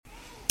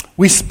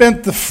We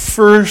spent the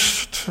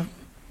first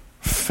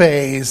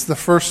phase, the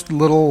first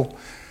little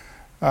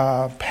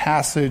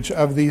passage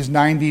of these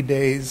 90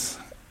 days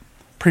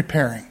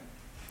preparing.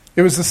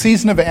 It was the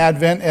season of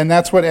Advent, and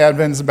that's what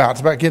Advent is about. It's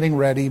about getting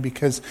ready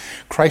because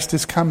Christ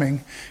is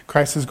coming.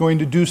 Christ is going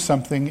to do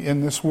something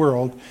in this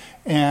world.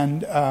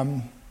 And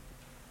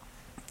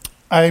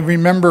I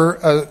remember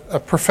a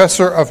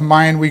professor of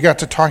mine, we got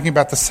to talking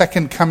about the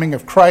second coming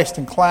of Christ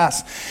in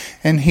class,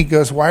 and he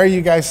goes, "Why are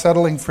you guys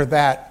settling for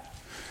that?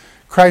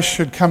 Christ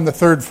should come the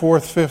third,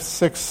 fourth, fifth,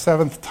 sixth,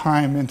 seventh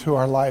time into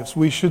our lives.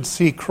 We should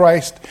see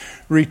Christ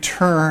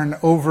return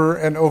over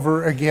and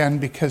over again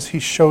because he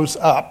shows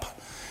up."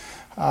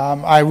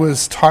 I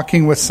was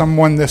talking with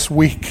someone this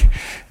week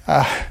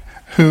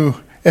who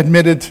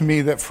admitted to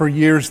me that for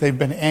years they've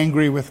been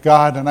angry with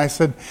God. And I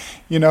said,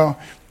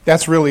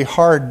 that's really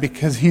hard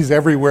because he's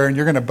everywhere and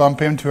you're going to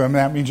bump into him.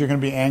 That means you're going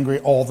to be angry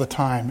all the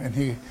time. And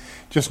he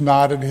just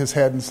nodded his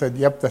head and said,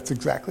 "Yep, that's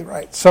exactly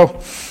right." So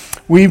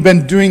we've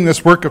been doing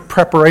this work of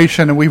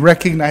preparation, and we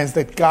recognize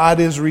that God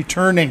is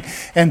returning,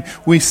 and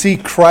we see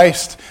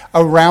Christ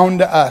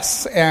around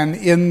us and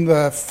in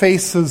the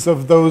faces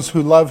of those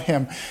who love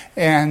him.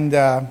 And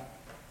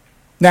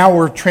now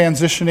we're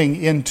transitioning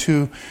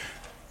into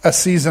a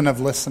season of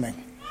listening.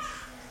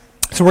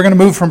 So we're going to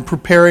move from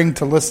preparing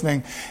to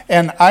listening.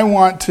 And I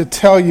want to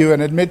tell you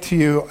and admit to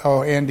you,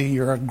 Andy,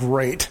 you're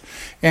great.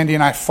 Andy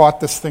and I fought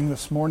this thing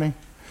this morning.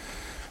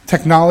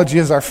 Technology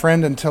is our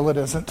friend until it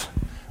isn't.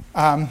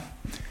 I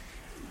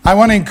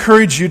want to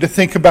encourage you to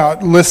think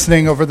about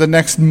listening over the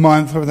next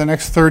month, over the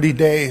next 30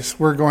 days.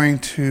 We're going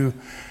to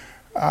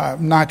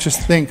not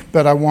just think,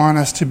 but I want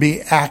us to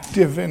be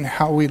active in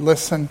how we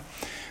listen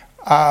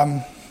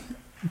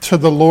to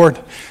the Lord.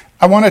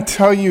 I want to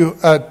tell you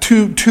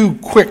two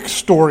quick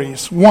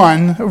stories.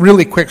 One, a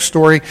really quick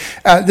story.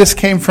 This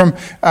came from,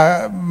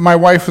 my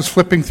wife was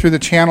flipping through the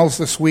channels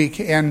this week,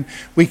 and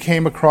we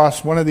came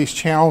across one of these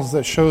channels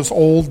that shows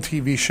old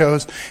TV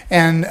shows,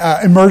 and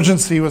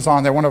Emergency was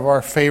on there, one of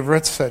our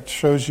favorites that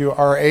shows you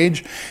our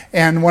age.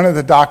 And one of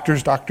the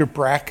doctors, Dr.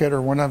 Brackett,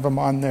 or one of them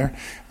on there,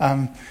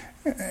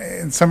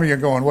 and some of you are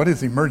going, "What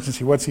is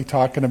Emergency? What's he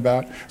talking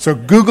about?" So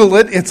Google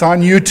it. It's on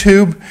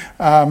YouTube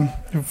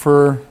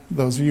for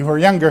those of you who are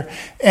younger.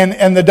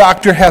 And the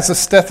doctor has a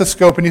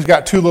stethoscope, and he's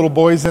got two little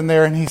boys in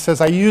there, and he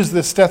says, "I use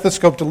this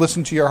stethoscope to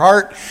listen to your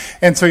heart."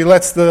 And so he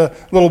lets the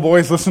little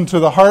boys listen to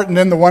the heart, and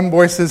then the one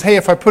boy says, "Hey,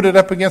 if I put it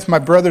up against my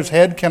brother's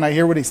head, can I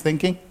hear what he's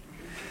thinking?"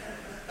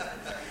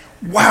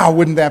 Wow,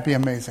 wouldn't that be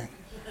amazing?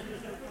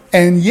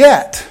 And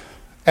yet,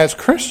 as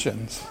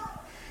Christians,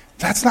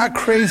 that's not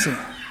crazy.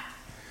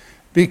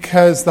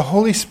 Because the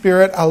Holy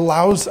Spirit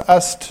allows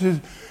us to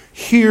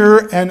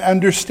hear and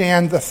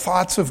understand the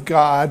thoughts of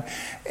God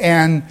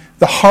and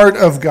the heart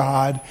of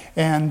God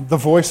and the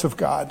voice of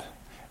God.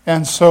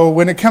 And so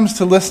when it comes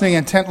to listening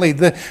intently,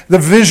 the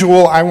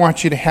visual I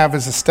want you to have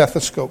is a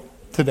stethoscope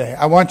today.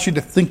 I want you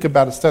to think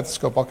about a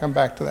stethoscope. I'll come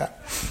back to that.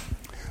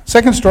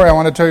 Second story I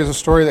want to tell you is a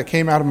story that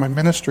came out of my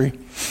ministry.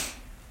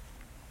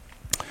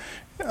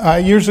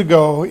 Years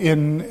ago,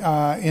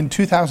 in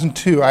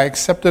 2002, I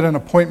accepted an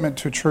appointment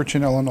to a church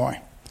in Illinois.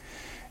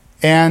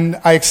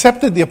 And I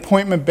accepted the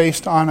appointment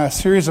based on a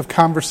series of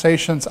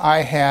conversations I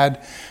had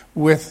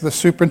with the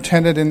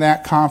superintendent in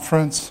that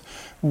conference,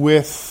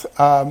 with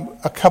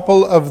a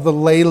couple of the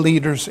lay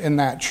leaders in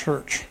that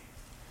church.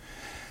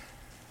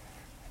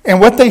 And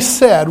what they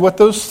said, what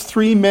those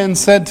three men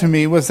said to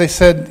me was they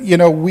said,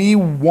 we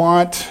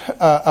want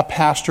a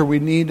pastor. We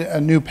need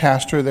a new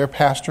pastor. Their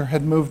pastor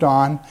had moved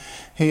on.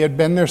 He had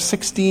been there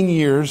 16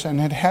 years and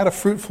had had a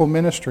fruitful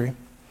ministry.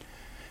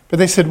 But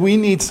they said, we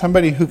need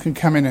somebody who can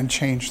come in and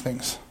change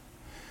things.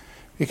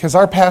 Because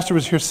our pastor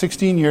was here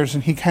 16 years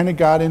and he kind of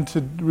got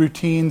into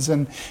routines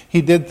and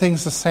he did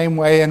things the same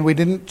way and we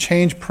didn't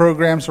change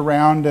programs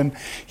around, and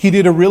he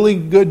did a really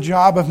good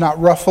job of not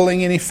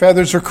ruffling any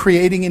feathers or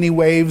creating any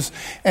waves,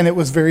 and it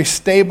was very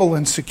stable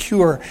and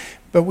secure.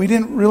 But we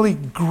didn't really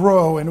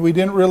grow and we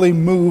didn't really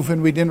move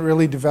and we didn't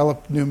really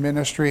develop new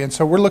ministry. And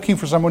so we're looking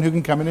for someone who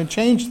can come in and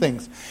change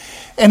things.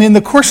 And in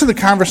the course of the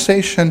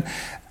conversation,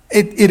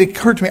 it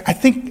occurred to me, I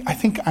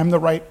think I'm the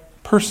right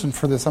person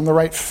for this. I'm the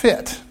right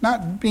fit.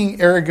 Not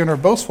being arrogant or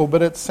boastful,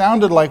 but it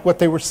sounded like what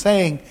they were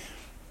saying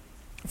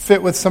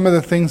fit with some of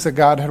the things that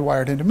God had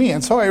wired into me.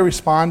 And so I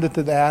responded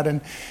to that,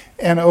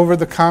 and over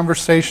the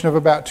conversation of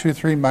about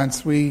 2-3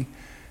 months, we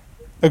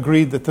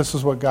agreed that this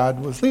is what God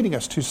was leading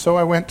us to. So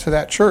I went to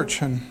that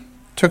church and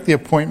took the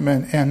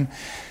appointment, and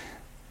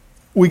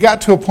we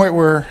got to a point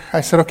where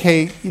I said,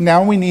 okay,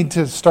 now we need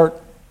to start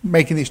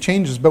making these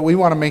changes, but we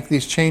want to make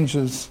these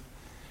changes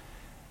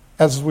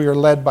as we are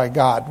led by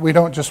God. We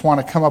don't just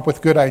want to come up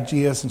with good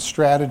ideas and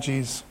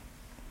strategies.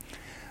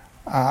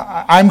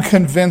 I'm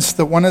convinced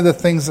that one of the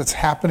things that's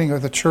happening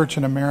with the church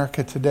in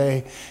America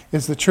today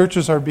is the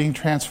churches are being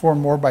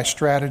transformed more by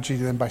strategy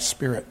than by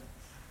spirit.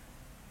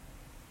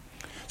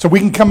 So we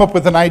can come up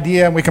with an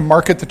idea and we can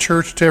market the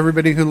church to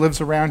everybody who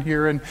lives around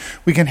here, and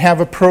we can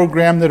have a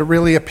program that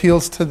really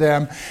appeals to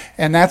them.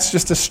 And that's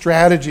just a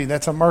strategy.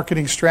 That's a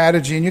marketing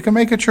strategy. And you can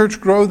make a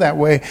church grow that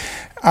way.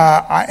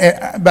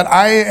 But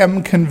I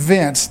am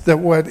convinced that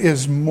what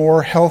is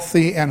more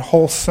healthy and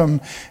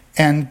wholesome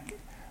and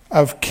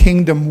of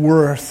kingdom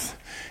worth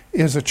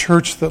is a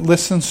church that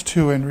listens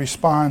to and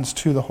responds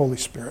to the Holy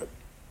Spirit.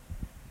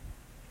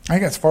 I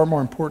think that's far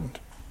more important.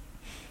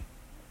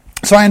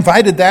 So I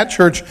invited that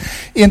church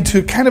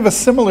into kind of a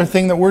similar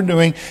thing that we're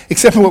doing,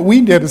 except what we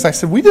did is I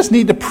said, we just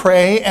need to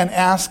pray and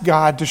ask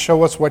God to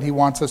show us what he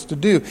wants us to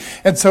do.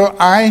 And so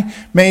I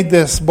made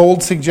this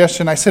bold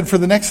suggestion. I said, for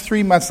the next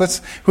 3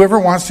 months, whoever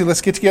wants to,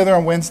 let's get together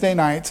on Wednesday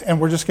nights,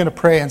 and we're just going to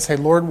pray and say,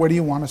 Lord, what do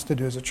you want us to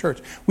do as a church?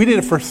 We did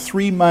it for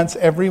 3 months.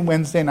 Every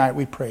Wednesday night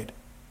we prayed.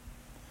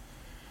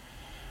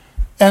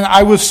 And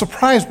I was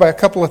surprised by a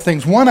couple of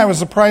things. One, I was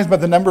surprised by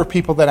the number of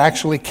people that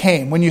actually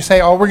came. When you say,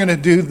 all we're going to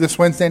do this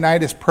Wednesday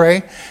night is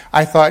pray,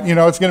 I thought,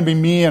 it's going to be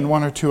me and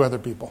 1 or 2 other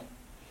people.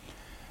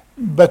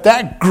 But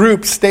that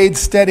group stayed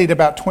steady at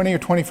about 20 or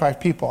 25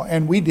 people.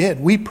 And we did.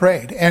 We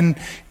prayed. And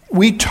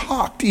we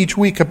talked each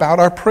week about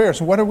our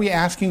prayers. What are we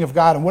asking of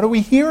God? And what are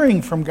we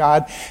hearing from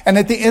God? And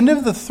at the end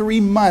of the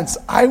 3 months,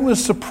 I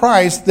was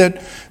surprised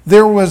that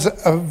there was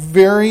a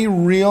very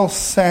real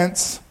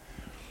sense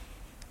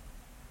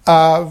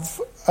of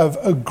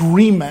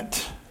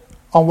agreement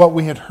on what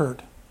we had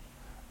heard.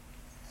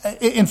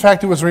 In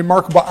fact, it was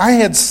remarkable. I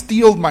had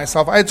steeled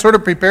myself. I had sort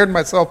of prepared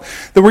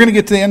myself that we're going to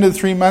get to the end of the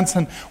 3 months,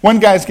 and one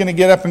guy's going to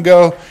get up and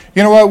go,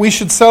 you know what, we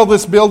should sell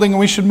this building and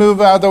we should move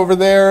out over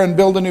there and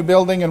build a new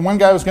building. And one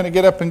guy was going to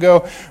get up and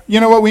go, you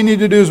know what we need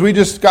to do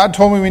is God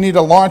told me we need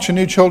to launch a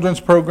new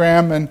children's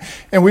program,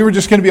 and we were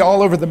just going to be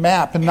all over the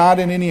map and not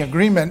in any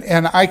agreement.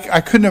 And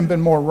I couldn't have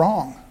been more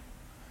wrong.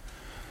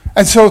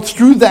 And so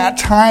through that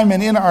time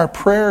and in our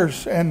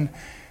prayers and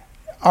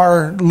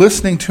our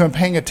listening to and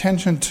paying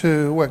attention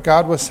to what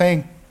God was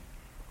saying,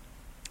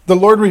 the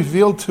Lord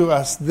revealed to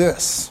us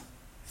this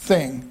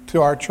thing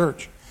to our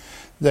church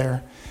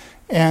there.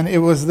 And it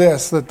was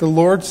this, that the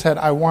Lord said,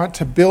 I want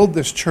to build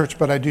this church,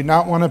 but I do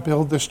not want to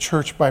build this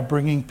church by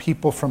bringing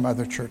people from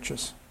other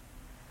churches.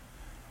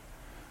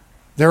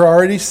 They're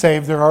already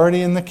saved, they're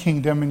already in the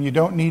kingdom, and you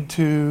don't need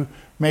to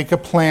make a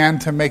plan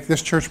to make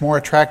this church more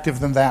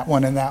attractive than that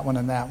one and that one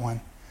and that one.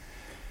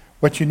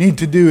 What you need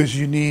to do is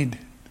you need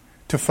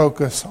to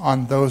focus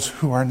on those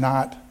who are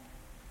not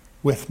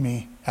with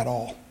me at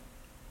all.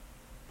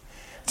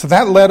 So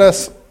that led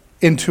us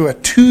into a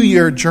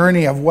 2-year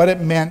journey of what it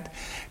meant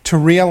to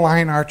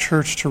realign our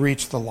church to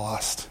reach the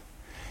lost.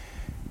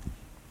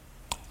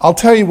 I'll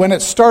tell you, when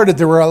it started,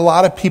 there were a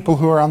lot of people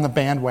who were on the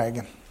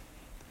bandwagon.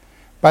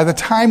 By the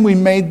time we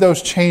made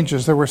those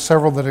changes, there were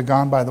several that had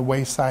gone by the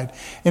wayside,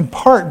 in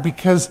part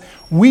because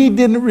we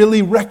didn't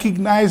really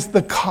recognize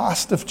the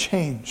cost of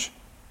change.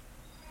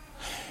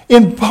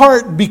 In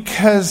part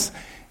because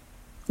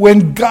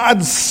when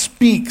God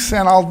speaks,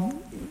 and I'll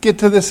get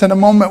to this in a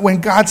moment,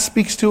 when God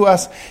speaks to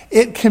us,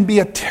 it can be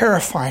a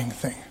terrifying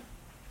thing.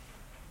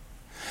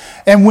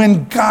 And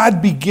when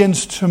God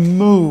begins to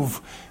move,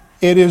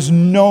 it is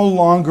no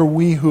longer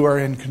we who are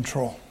in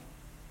control.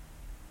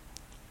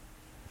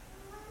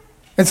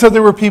 And so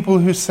there were people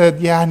who said,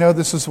 yeah, I know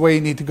this is the way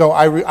you need to go.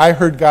 I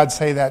heard God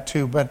say that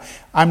too, but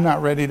I'm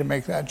not ready to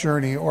make that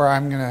journey, or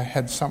I'm going to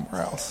head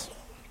somewhere else.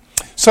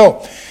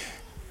 So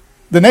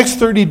the next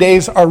 30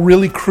 days are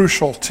really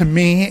crucial to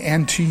me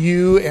and to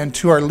you and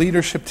to our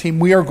leadership team.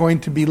 We are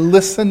going to be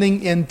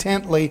listening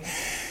intently,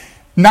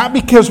 not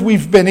because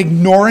we've been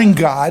ignoring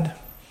God,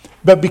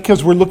 but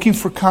because we're looking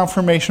for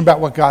confirmation about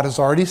what God is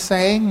already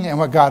saying and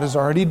what God is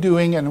already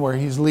doing and where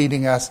he's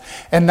leading us.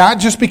 And not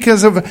just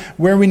because of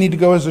where we need to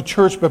go as a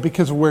church, but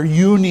because of where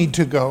you need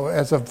to go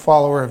as a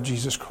follower of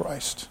Jesus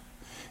Christ.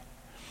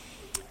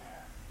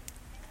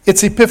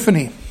 It's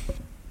Epiphany.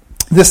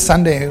 This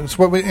Sunday, it's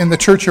what in the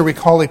church here we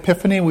call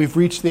Epiphany. We've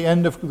reached the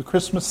end of the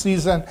Christmas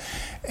season,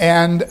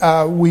 and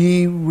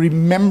we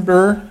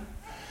remember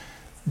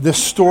the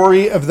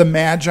story of the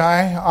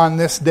Magi on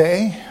this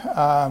day.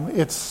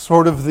 It's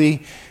sort of the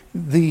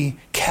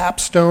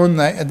capstone,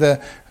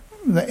 the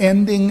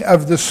ending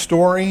of the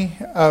story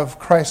of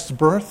Christ's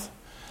birth.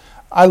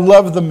 I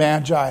love the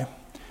Magi,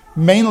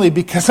 mainly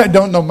because I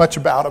don't know much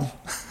about them.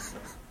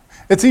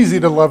 It's easy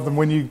to love them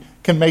when you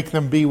can make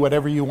them be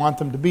whatever you want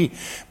them to be.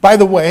 By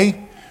the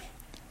way,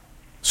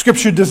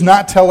 Scripture does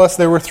not tell us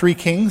there were 3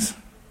 kings.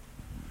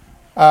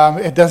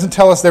 It doesn't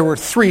tell us there were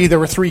 3. There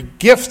were 3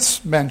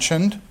 gifts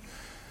mentioned.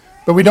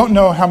 But we don't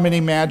know how many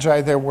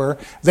magi there were.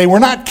 They were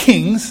not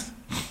kings.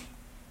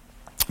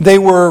 They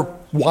were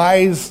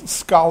wise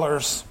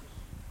scholars.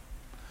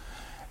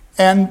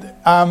 And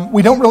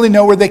we don't really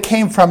know where they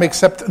came from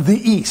except the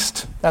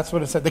East. That's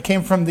what it said. They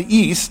came from the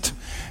East,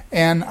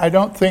 and I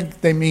don't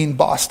think they mean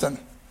Boston.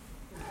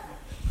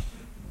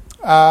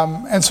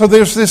 And so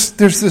there's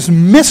this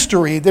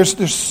mystery.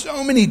 There's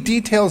so many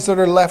details that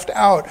are left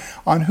out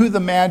on who the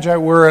Magi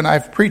were, and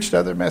I've preached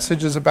other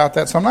messages about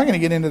that, so I'm not going to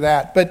get into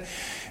that.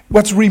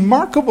 what's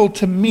remarkable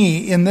to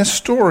me in this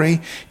story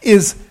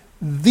is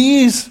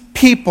these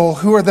people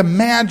who are the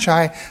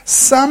Magi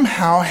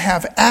somehow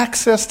have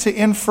access to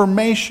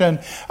information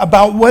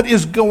about what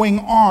is going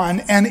on,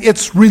 and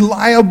it's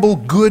reliable,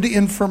 good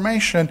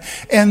information.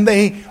 And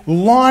they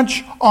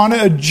launch on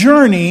a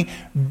journey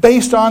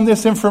based on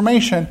this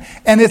information.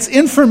 And it's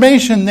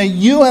information that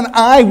you and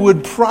I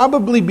would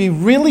probably be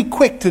really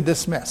quick to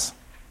dismiss.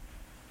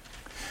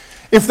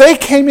 If they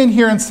came in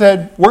here and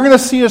said, we're going to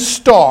see a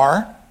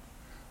star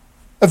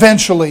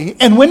eventually,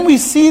 and when we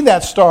see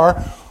that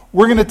star,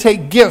 we're going to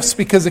take gifts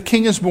because a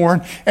king is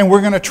born, and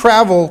we're going to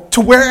travel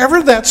to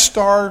wherever that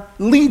star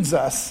leads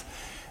us,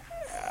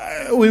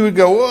 we would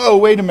go, whoa,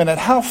 wait a minute,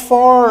 how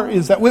far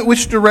is that?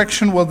 Which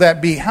direction will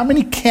that be? How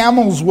many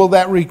camels will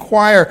that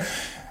require?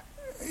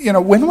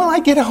 When will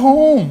I get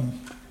home?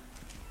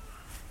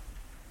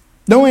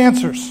 No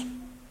answers.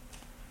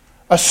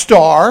 A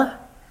star,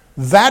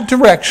 that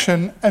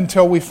direction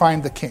until we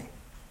find the king.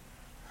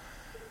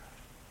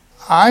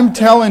 I'm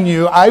telling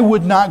you, I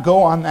would not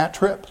go on that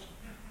trip.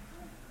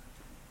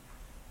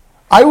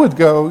 I would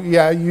go,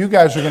 yeah, you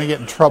guys are going to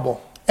get in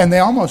trouble. And they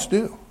almost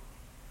do.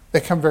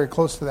 They come very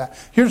close to that.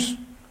 Here's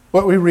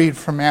what we read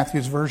from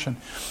Matthew's version.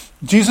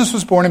 Jesus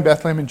was born in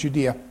Bethlehem in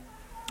Judea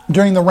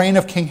during the reign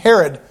of King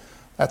Herod.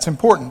 That's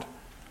important.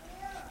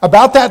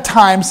 About that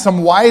time,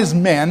 some wise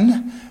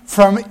men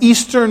from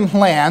eastern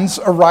lands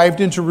arrived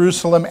in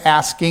Jerusalem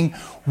asking,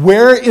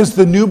 where is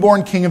the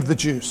newborn king of the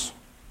Jews?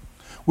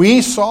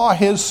 We saw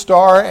his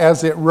star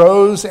as it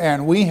rose,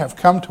 and we have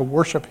come to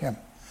worship him.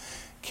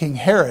 King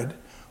Herod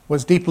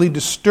was deeply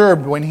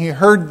disturbed when he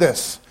heard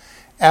this,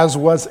 as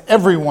was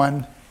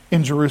everyone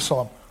in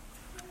Jerusalem.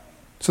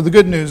 So the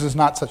good news is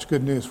not such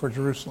good news for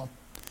Jerusalem.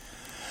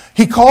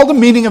 He called a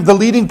meeting of the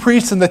leading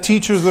priests and the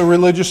teachers of the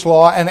religious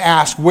law and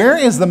asked, where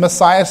is the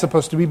Messiah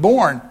supposed to be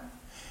born?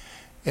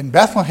 In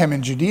Bethlehem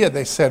in Judea,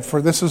 they said,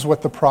 for this is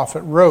what the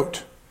prophet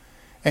wrote.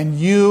 And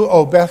you,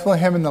 O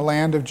Bethlehem in the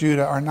land of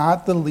Judah, are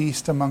not the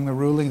least among the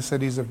ruling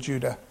cities of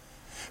Judah.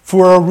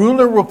 For a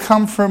ruler will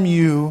come from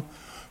you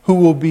who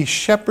will be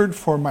shepherd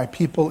for my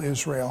people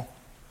Israel.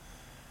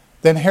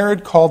 Then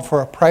Herod called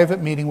for a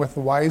private meeting with the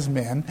wise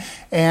men,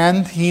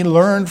 and he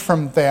learned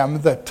from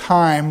them the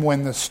time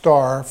when the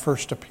star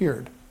first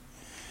appeared.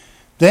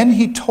 Then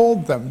he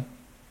told them,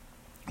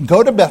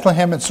 go to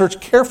Bethlehem and search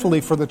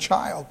carefully for the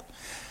child.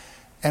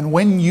 And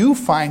when you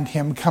find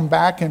him, come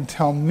back and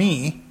tell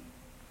me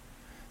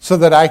so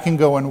that I can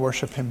go and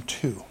worship him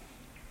too.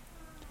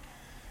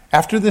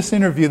 After this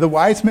interview, the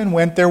wise men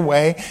went their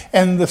way,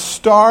 and the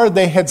star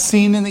they had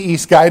seen in the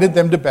east guided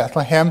them to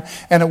Bethlehem,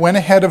 and it went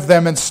ahead of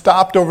them and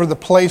stopped over the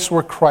place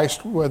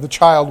where the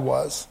child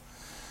was.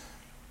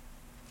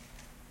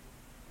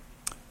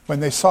 When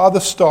they saw the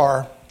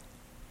star,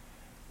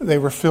 they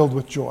were filled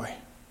with joy.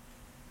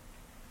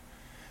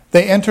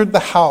 They entered the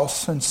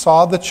house and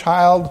saw the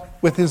child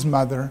with his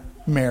mother,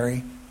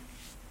 Mary.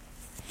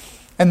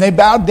 And they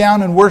bowed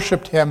down and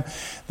worshipped him.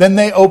 Then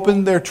they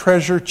opened their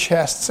treasure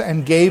chests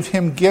and gave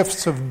him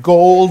gifts of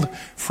gold,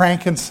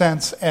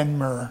 frankincense, and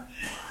myrrh.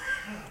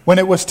 When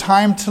it was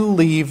time to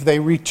leave, they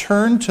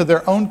returned to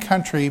their own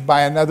country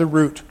by another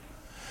route,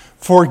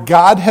 for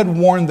God had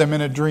warned them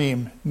in a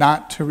dream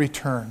not to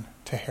return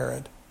to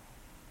Herod.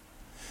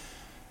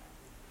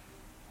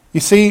 You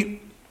see,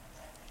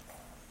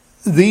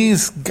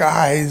 these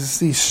guys,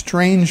 these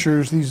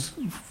strangers, these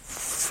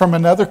from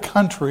another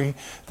country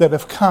that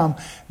have come,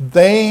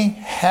 they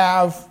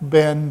have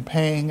been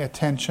paying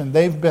attention.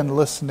 They've been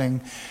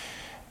listening.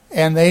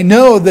 And they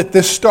know that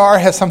this star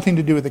has something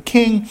to do with the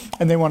king,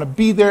 and they want to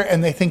be there,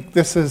 and they think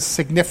this is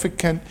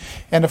significant.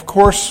 And of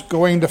course,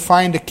 going to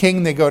find a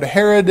king, they go to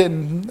Herod,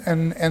 and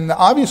the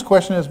obvious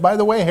question is, by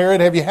the way,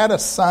 Herod, have you had a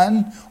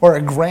son or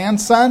a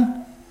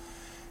grandson?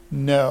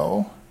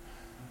 No.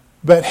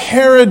 But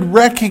Herod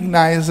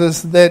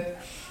recognizes that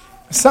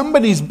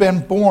somebody's been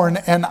born,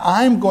 and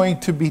I'm going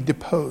to be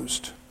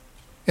deposed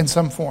in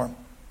some form.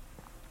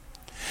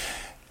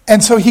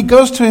 And so he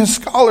goes to his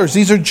scholars.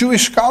 These are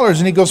Jewish scholars.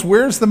 And he goes,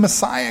 where's the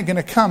Messiah going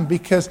to come?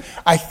 Because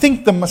I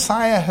think the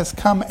Messiah has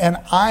come, and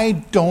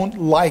I don't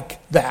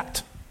like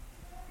that.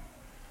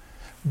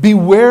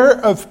 Beware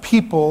of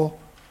people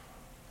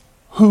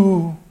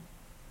who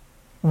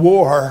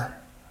war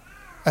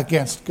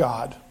against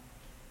God.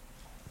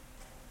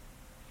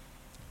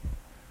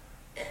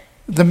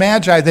 The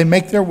Magi, they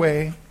make their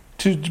way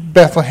to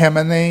Bethlehem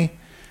and they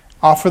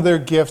offer their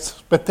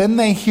gifts, but then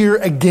they hear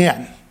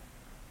again.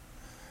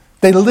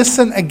 They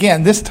listen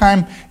again. This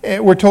time,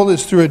 we're told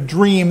it's through a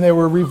dream. They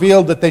were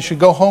revealed that they should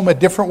go home a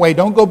different way.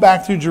 Don't go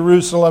back through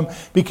Jerusalem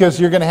because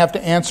you're going to have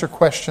to answer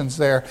questions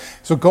there.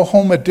 So go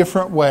home a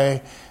different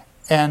way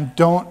and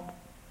don't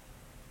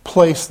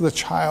place the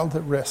child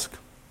at risk.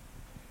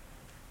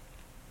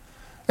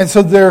 And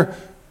so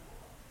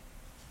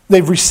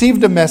they've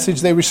received a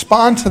message, they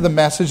respond to the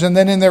message, and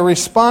then in their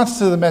response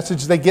to the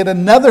message, they get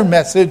another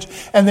message,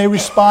 and they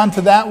respond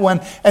to that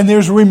one. And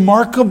there's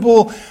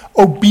remarkable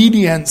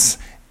obedience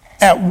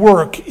at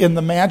work in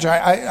the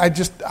Magi.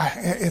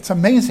 It's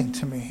amazing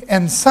to me.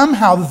 And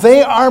somehow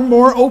they are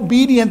more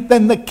obedient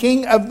than the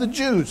king of the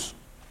Jews,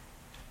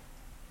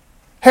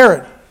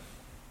 Herod.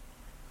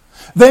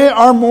 They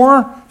are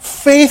more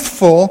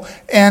faithful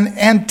and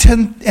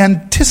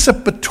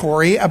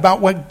anticipatory about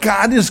what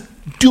God is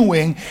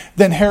doing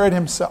than Herod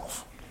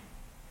himself.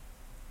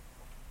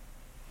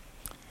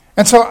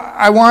 And so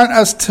I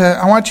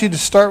want you to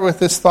start with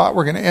this thought.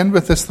 We're going to end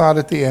with this thought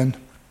at the end.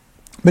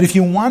 But if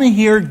you want to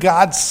hear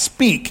God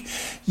speak,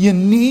 you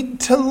need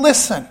to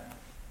listen.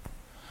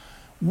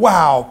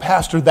 Wow,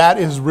 Pastor, that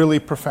is really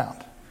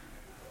profound.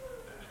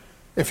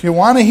 If you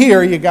want to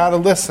hear, you got to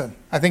listen.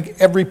 I think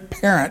every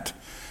parent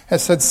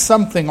has said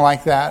something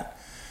like that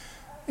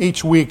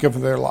each week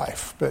of their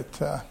life.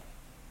 But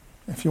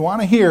if you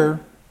want to hear,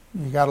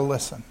 you got to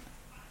listen.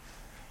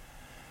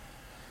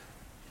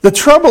 The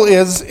trouble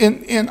is,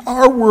 in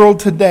our world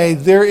today,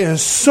 there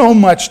is so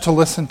much to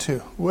listen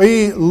to.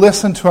 We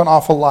listen to an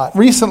awful lot.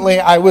 Recently,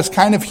 I was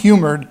kind of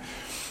humored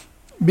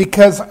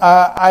because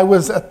I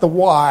was at the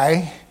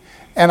Y,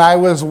 and I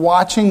was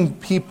watching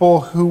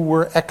people who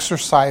were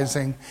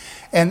exercising,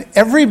 and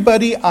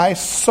everybody I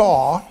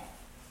saw,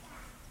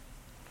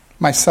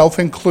 myself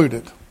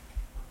included,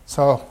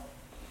 so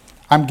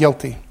I'm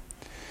guilty.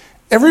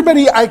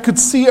 Everybody I could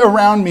see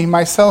around me,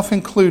 myself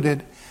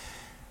included,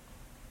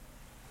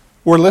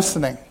 were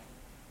listening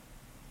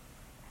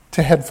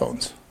to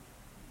headphones.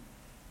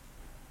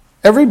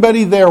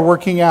 Everybody there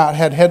working out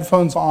had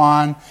headphones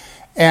on,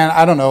 and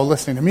I don't know,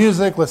 listening to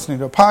music, listening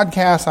to a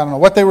podcast, I don't know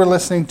what they were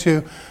listening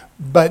to,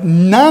 but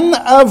none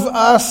of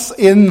us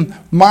in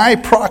my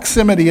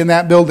proximity in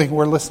that building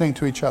were listening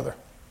to each other.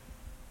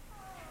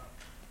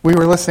 We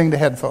were listening to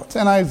headphones,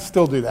 and I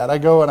still do that. I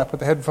go and I put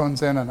the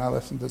headphones in and I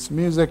listen to some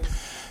music,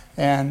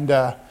 and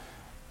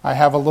I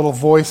have a little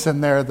voice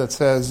in there that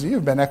says,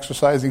 you've been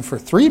exercising for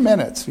 3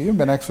 minutes. You've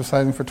been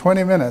exercising for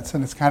 20 minutes.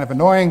 And it's kind of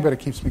annoying, but it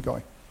keeps me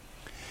going.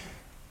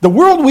 The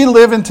world we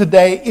live in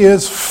today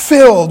is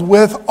filled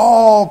with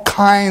all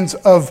kinds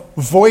of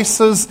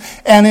voices.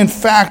 And in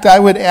fact, I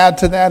would add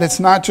to that, it's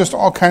not just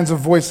all kinds of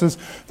voices.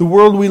 The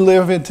world we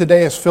live in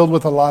today is filled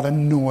with a lot of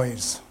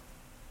noise.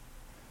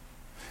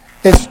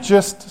 It's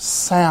just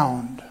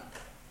sound.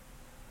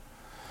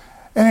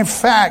 And in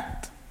fact,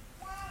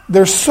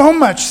 there's so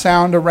much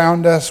sound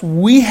around us,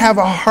 we have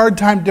a hard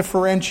time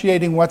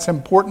differentiating what's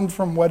important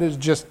from what is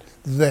just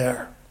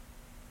there.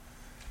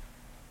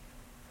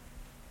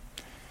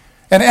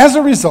 And as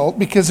a result,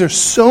 because there's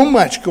so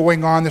much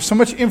going on, there's so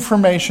much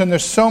information,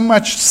 there's so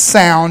much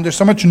sound, there's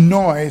so much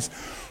noise,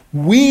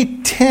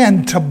 we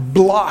tend to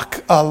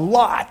block a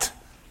lot.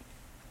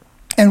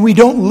 And we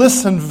don't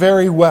listen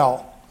very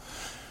well.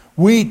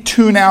 We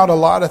tune out a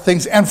lot of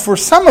things. And for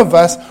some of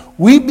us,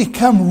 we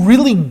become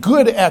really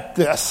good at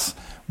this.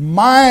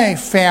 My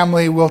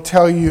family will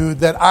tell you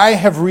that I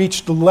have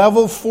reached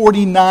level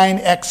 49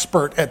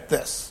 expert at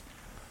this.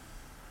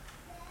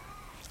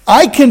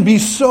 I can be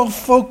so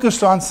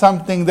focused on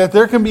something that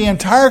there can be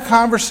entire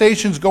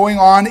conversations going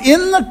on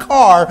in the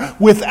car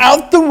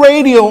without the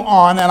radio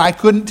on, and I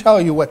couldn't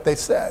tell you what they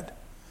said.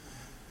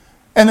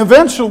 And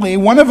eventually,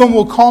 one of them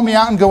will call me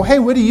out and go, hey,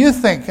 what do you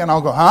think? And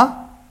I'll go, huh?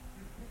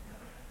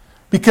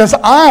 Because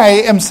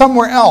I am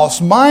somewhere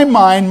else. My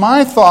mind,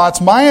 my thoughts,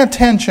 my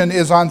attention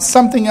is on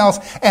something else,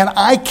 and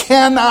I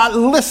cannot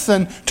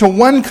listen to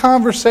one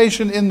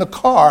conversation in the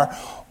car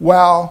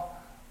while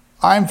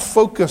I'm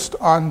focused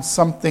on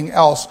something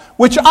else,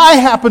 which I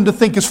happen to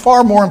think is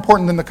far more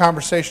important than the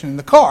conversation in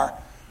the car.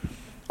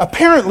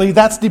 Apparently,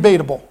 that's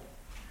debatable.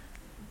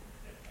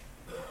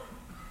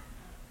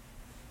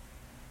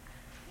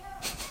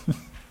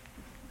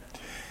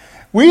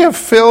 We have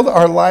filled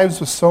our lives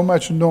with so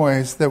much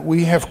noise that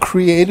we have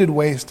created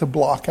ways to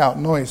block out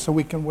noise so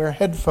we can wear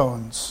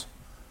headphones.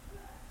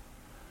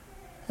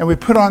 And we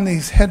put on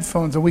these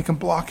headphones and we can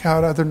block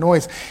out other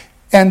noise.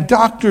 And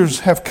doctors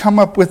have come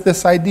up with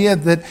this idea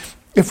that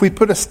if we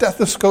put a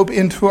stethoscope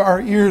into our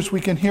ears, we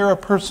can hear a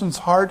person's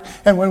heart.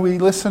 And when we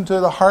listen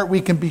to the heart,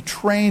 we can be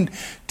trained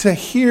to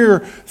hear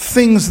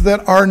things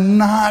that are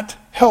not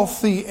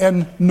healthy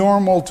and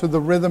normal to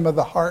the rhythm of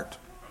the heart.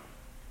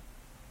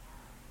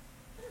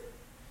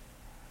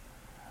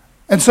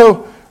 And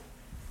so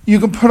you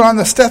can put on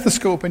the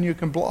stethoscope and you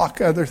can block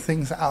other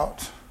things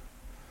out.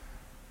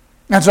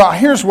 And so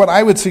here's what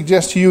I would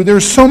suggest to you.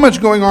 There's so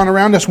much going on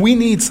around us. We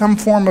need some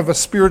form of a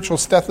spiritual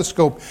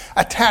stethoscope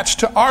attached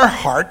to our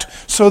heart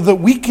so that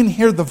we can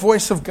hear the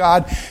voice of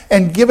God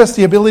and give us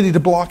the ability to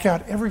block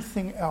out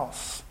everything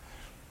else.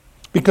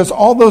 Because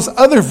all those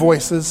other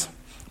voices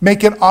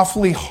make it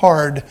awfully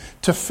hard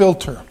to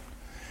filter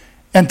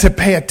and to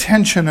pay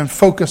attention and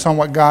focus on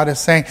what God is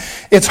saying.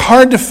 It's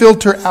hard to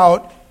filter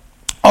out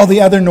all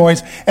the other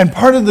noise. And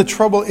part of the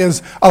trouble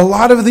is a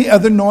lot of the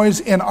other noise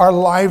in our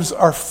lives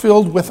are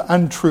filled with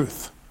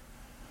untruth.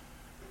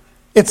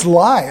 It's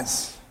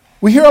lies.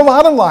 We hear a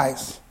lot of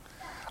lies.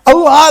 A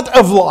lot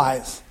of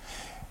lies.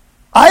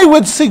 I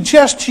would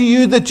suggest to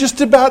you that just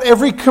about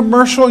every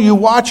commercial you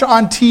watch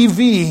on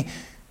TV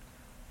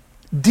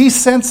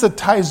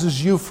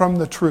desensitizes you from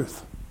the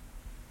truth.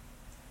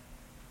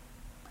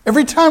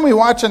 Every time we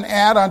watch an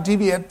ad on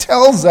TV, it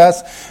tells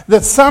us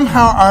that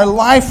somehow our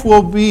life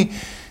will be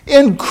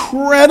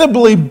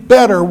incredibly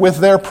better with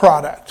their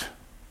product.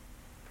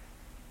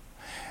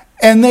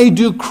 And they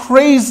do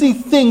crazy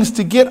things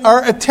to get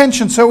our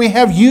attention. So we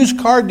have used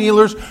car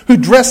dealers who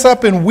dress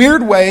up in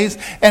weird ways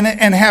and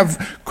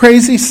have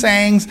crazy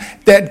sayings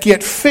that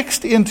get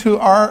fixed into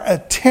our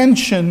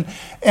attention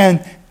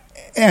and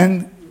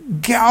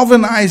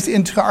galvanized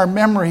into our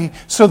memory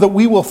so that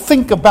we will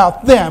think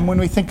about them when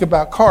we think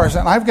about cars.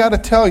 And I've got to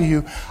tell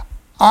you,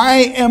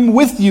 I am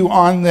with you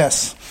on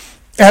this.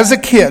 As a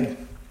kid,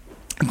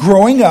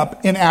 growing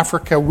up in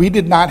Africa, we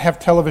did not have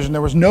television.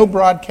 There was no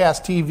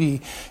broadcast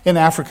TV in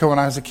Africa when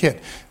I was a kid.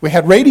 We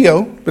had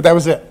radio, but that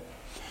was it.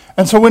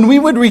 And so when we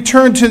would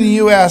return to the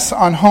U.S.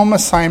 on home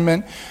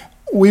assignment,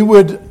 we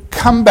would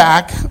come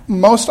back.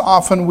 Most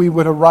often we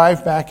would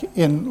arrive back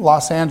in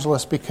Los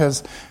Angeles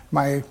because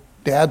my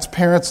dad's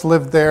parents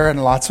lived there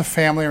and lots of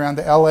family around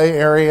the LA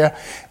area.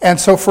 And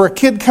so for a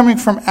kid coming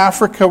from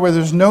Africa where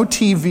there's no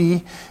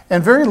TV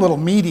and very little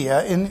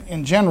media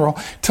in general,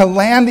 to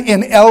land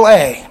in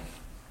LA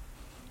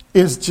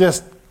is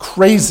just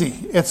crazy.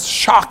 It's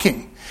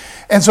shocking.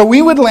 And so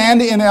we would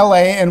land in LA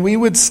and we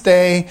would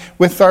stay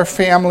with our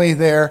family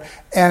there.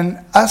 And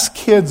us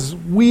kids,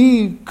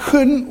 we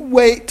couldn't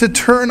wait to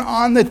turn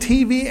on the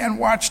TV and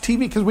watch TV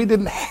because we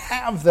didn't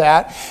have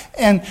that.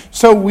 And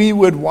so we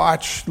would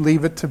watch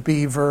Leave It to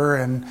Beaver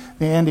and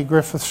The Andy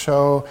Griffith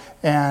Show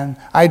and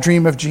I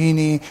Dream of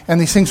Jeannie.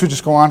 And these things would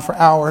just go on for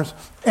hours.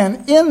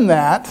 And in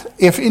that,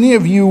 if any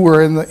of you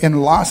were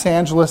in Los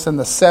Angeles in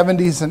the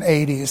 70s and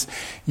 80s,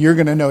 you're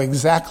going to know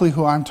exactly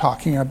who I'm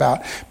talking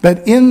about.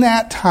 But in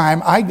that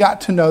time, I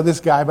got to know this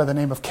guy by the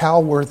name of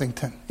Cal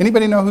Worthington.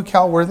 Anybody know who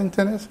Cal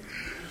Worthington is?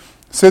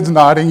 Sid's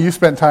nodding. You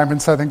spent time in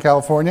Southern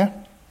California.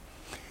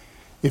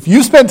 If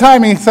you spent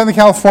time in Southern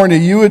California,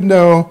 you would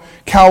know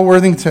Cal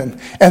Worthington.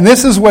 And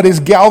this is what is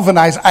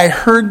galvanized. I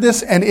heard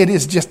this and it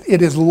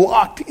is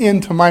locked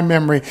into my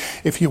memory.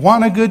 If you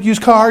want a good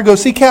used car, go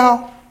see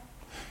Cal.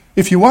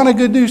 If you want a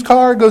good used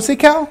car, go see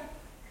Cal.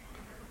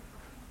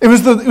 It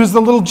was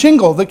the little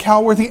jingle that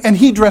Cal Worthington, and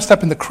he dressed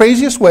up in the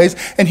craziest ways,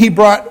 and he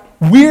brought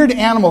weird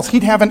animals.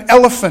 He'd have an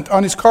elephant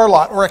on his car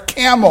lot, or a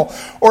camel,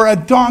 or a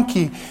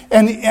donkey,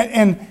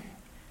 and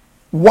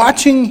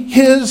watching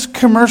his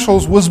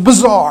commercials was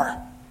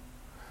bizarre.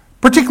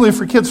 Particularly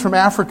for kids from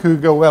Africa who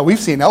go, well, we've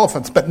seen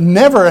elephants, but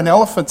never an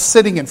elephant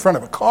sitting in front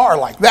of a car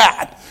like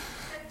that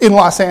in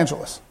Los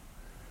Angeles.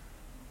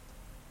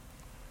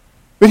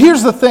 But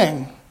here's the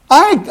thing.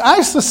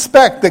 I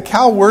suspect that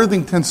Cal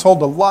Worthington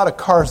sold a lot of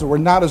cars that were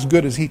not as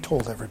good as he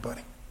told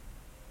everybody.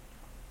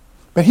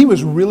 But he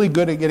was really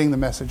good at getting the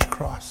message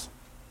across.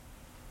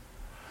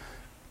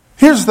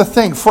 Here's the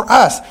thing. For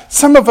us,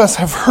 some of us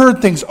have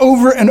heard things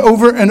over and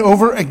over and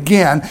over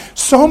again.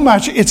 So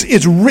much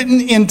it's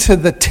written into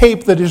the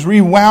tape that is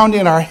rewound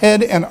in our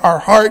head and our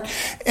heart.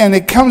 And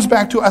it comes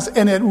back to us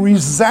and it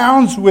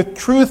resounds with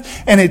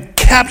truth. And it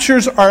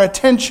captures our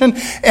attention.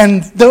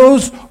 And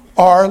those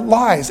are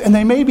lies. And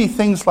they may be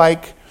things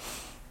like,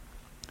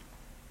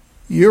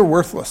 you're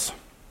worthless.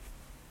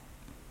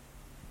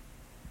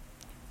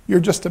 You're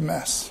just a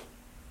mess.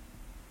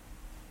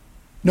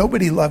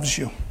 Nobody loves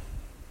you.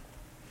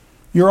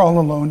 You're all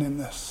alone in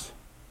this.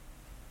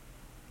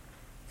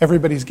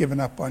 Everybody's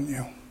given up on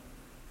you.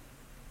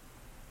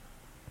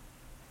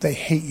 They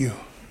hate you.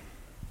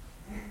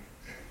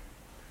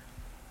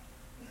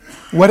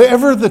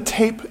 Whatever the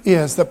tape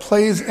is that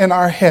plays in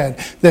our head,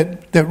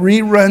 that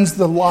reruns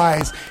the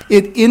lies,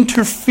 it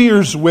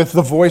interferes with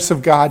the voice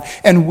of God.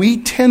 And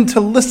we tend to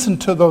listen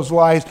to those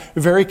lies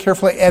very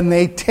carefully. And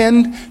they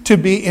tend to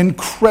be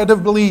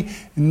incredibly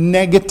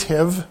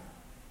negative.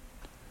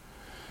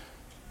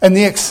 And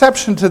the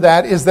exception to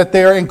that is that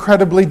they are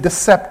incredibly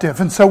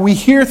deceptive. And so we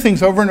hear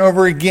things over and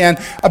over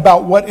again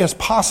about what is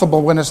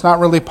possible when it's not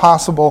really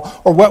possible,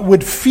 or what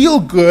would feel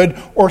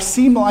good or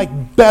seem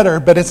like better,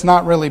 but it's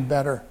not really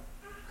better.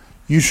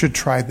 You should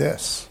try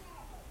this.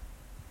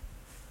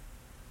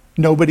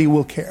 Nobody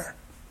will care.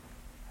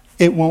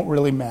 It won't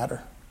really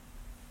matter.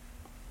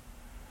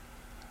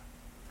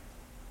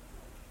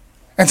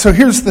 And so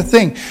here's the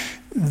thing.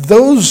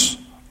 Those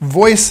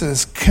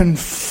voices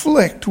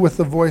conflict with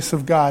the voice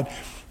of God,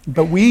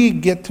 but we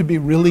get to be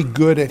really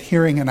good at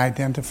hearing and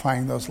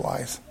identifying those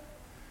lies,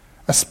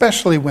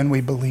 especially when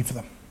we believe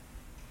them.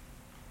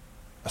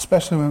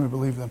 Especially when we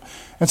believe them.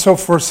 And so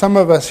for some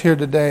of us here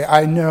today,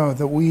 I know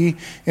that we,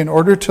 in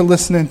order to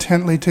listen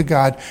intently to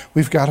God,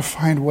 we've got to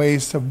find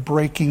ways of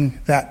breaking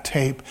that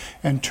tape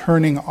and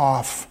turning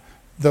off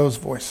those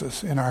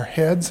voices in our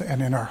heads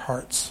and in our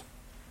hearts.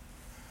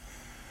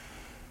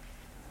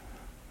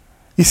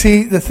 You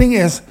see, the thing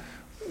is,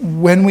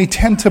 when we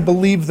tend to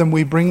believe them,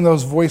 we bring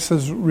those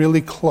voices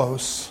really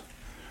close.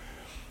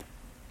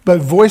 But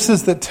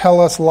voices that tell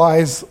us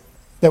lies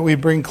that we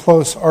bring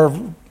close are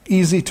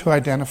easy to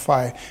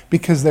identify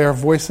because they are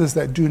voices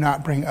that do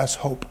not bring us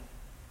hope.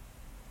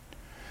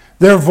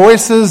 They're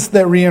voices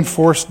that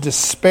reinforce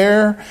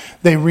despair.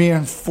 They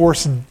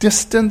reinforce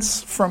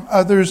distance from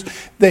others.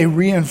 They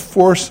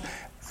reinforce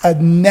a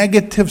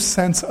negative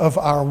sense of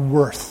our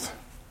worth.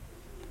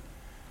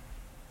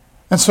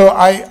 And so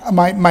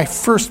my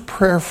first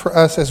prayer for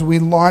us as we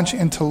launch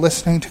into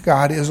listening to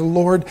God is,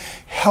 Lord,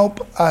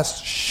 help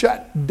us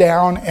shut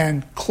down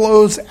and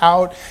close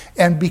out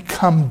and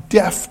become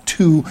deaf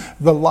to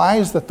the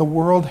lies that the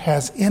world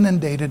has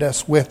inundated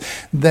us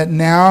with, that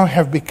now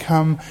have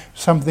become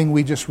something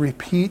we just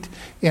repeat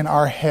in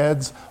our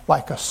heads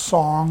like a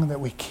song that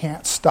we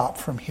can't stop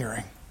from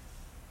hearing.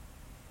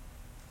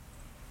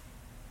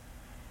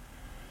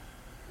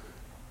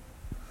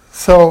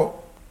 So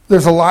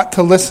there's a lot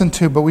to listen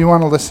to, but we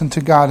want to listen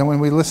to God. And when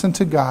we listen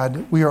to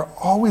God, we are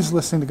always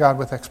listening to God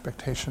with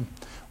expectation.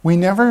 We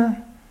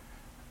never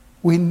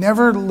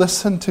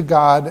listen to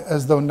God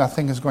as though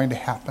nothing is going to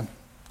happen.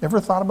 Ever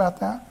thought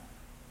about that?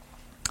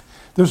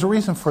 There's a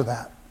reason for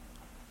that.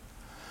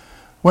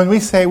 When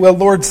we say, well,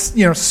 Lord,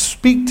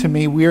 speak to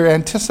me, we're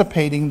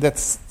anticipating that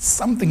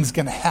something's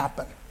going to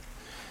happen.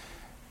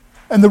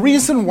 And the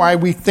reason why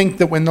we think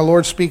that when the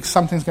Lord speaks,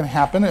 something's going to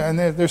happen, and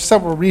there's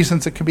several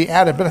reasons that could be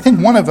added, but I think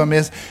one of them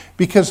is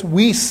because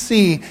we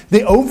see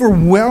the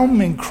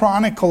overwhelming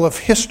chronicle of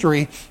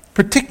history,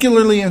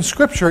 particularly in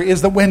Scripture,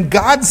 is that when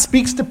God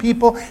speaks to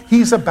people,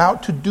 He's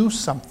about to do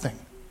something.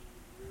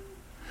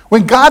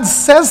 When God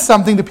says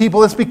something to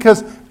people, it's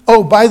because,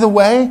 oh, by the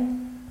way,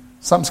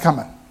 something's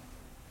coming.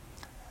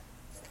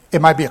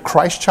 It might be a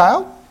Christ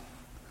child.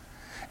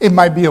 It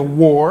might be a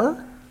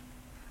war.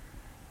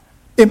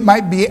 It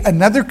might be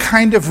another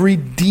kind of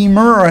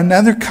redeemer or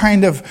another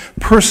kind of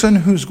person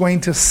who's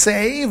going to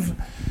save.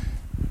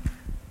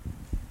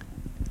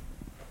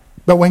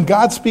 But when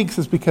God speaks,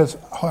 it's because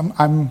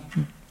I'm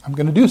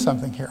going to do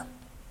something here.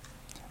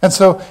 And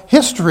so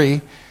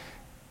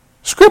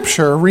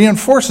Scripture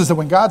reinforces that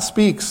when God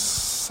speaks,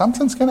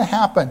 something's going to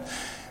happen.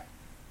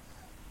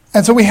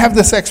 And so we have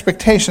this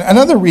expectation.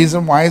 Another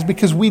reason why is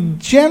because we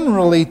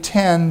generally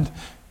tend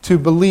to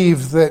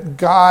believe that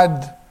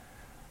God,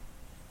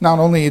 not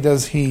only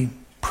does He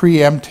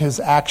preempt His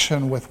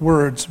action with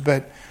words,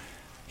 but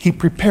He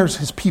prepares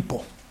His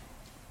people.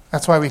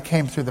 That's why we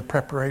came through the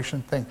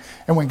preparation thing.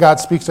 And when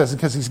God speaks to us,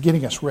 it's because He's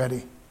getting us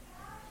ready.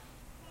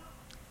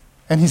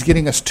 And He's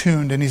getting us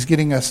tuned, and He's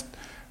getting us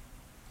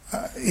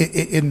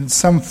in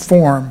some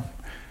form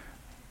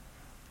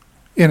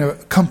in a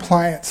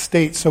compliant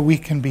state so we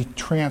can be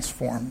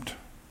transformed.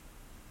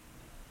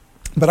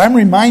 But I'm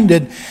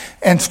reminded,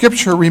 and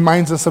Scripture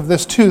reminds us of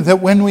this too,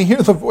 that when we hear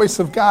the voice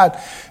of God,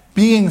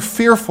 being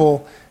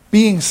fearful,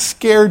 being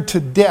scared to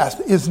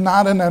death is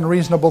not an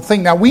unreasonable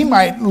thing. Now, we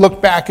might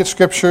look back at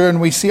Scripture and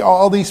we see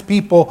all these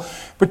people,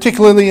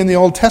 particularly in the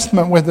Old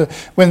Testament, when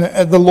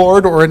the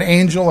Lord or an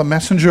angel, a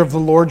messenger of the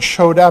Lord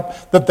showed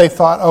up, that they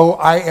thought, oh,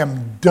 I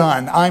am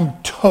done.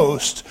 I'm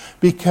toast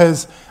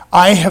because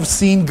I have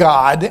seen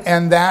God,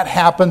 and that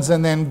happens,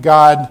 and then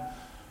God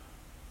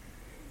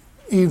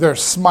either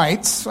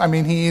smites,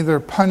 He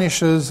either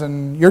punishes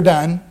and you're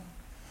done,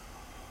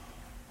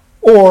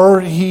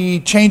 or He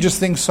changes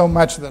things so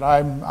much that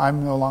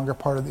I'm no longer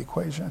part of the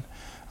equation.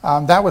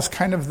 That was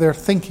kind of their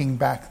thinking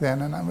back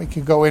then, and we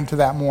could go into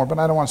that more, but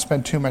I don't want to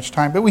spend too much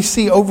time. But we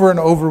see over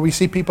and over, we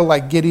see people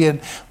like Gideon.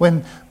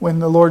 When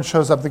the Lord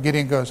shows up, the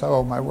Gideon goes,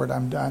 oh, my word,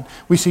 I'm done.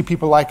 We see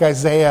people like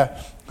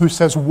Isaiah, who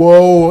says,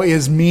 woe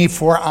is me,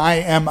 for I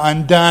am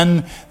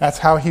undone. That's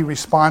how he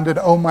responded.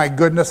 Oh, my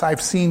goodness,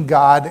 I've seen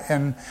God,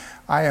 and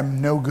I am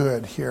no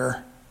good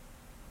here.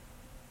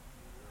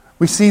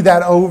 We see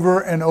that over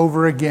and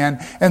over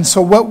again. And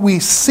so what we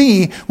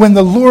see when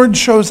the Lord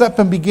shows up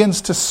and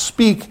begins to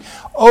speak,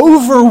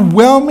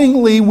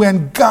 overwhelmingly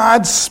when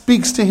God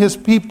speaks to His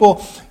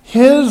people,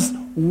 His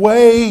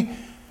way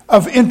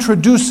of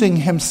introducing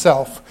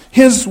Himself,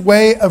 His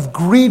way of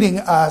greeting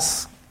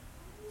us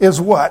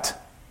is what?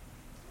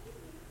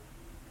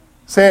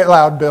 Say it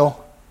loud,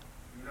 Bill.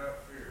 Do not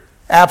fear.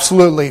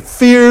 Absolutely.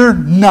 Fear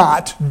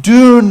not.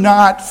 Do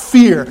not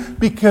fear.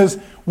 Because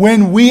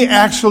when we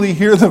actually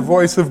hear the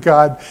voice of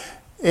God,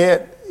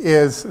 it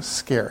is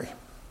scary.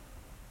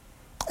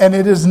 And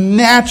it is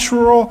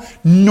natural,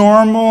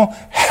 normal,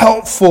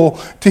 helpful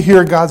to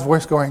hear God's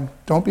voice going,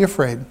 don't be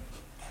afraid.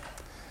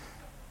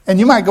 And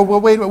you might go,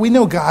 well, wait, we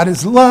know God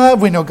is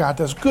love. We know God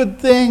does good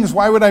things.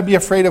 Why would I be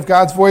afraid of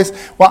God's voice?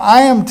 Well,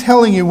 I am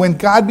telling you, when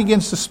God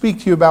begins to speak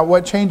to you about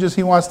what changes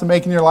He wants to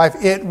make in your life,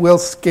 it will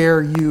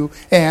scare you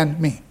and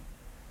me.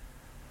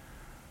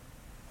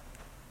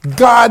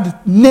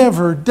 God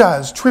never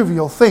does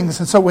trivial things.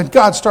 And so when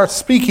God starts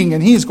speaking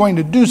and He's going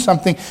to do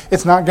something,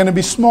 it's not going to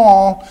be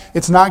small.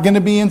 It's not going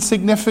to be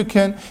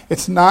insignificant.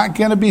 It's not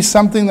going to be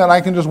something that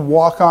I can just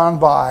walk on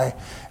by.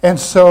 And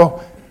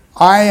so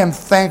I am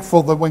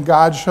thankful that when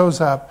God shows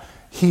up,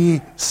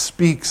 He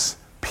speaks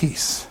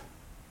peace.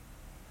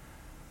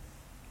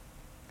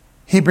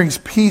 He brings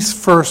peace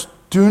first.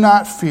 Do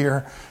not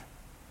fear,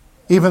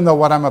 even though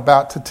what I'm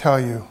about to tell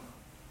you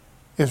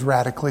is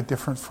radically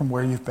different from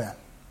where you've been.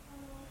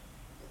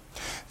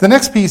 The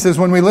next piece is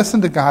when we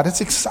listen to God, it's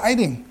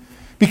exciting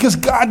because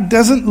God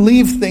doesn't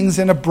leave things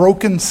in a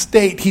broken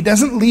state. He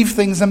doesn't leave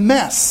things a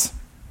mess.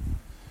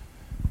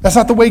 That's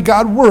not the way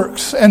God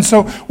works. And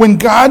so when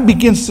God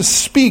begins to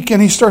speak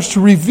and he starts to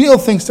reveal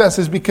things to us,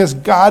 is because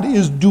God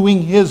is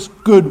doing his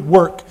good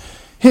work,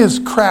 his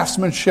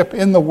craftsmanship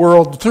in the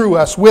world, through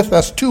us, with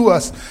us, to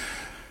us.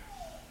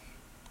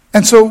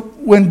 And so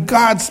when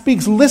God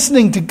speaks,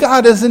 listening to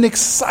God is an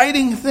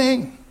exciting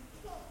thing.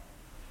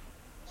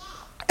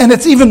 And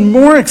it's even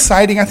more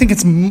exciting, I think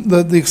it's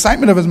the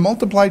excitement of it is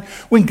multiplied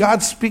when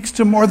God speaks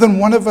to more than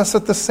one of us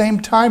at the same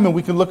time, and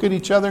we can look at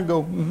each other and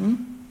go, mm-hmm.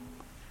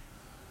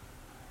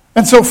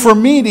 And so for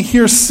me to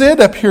hear Sid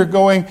up here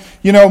going,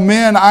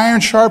 men, iron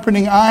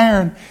sharpening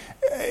iron,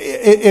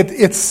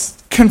 it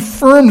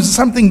confirms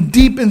something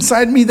deep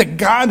inside me that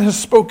God has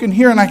spoken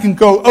here, and I can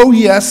go, oh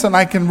yes, and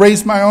I can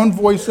raise my own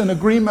voice in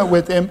agreement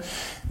with him,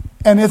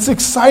 and it's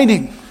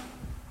exciting.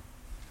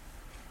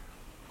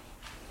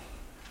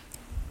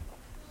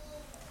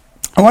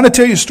 I want to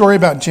tell you a story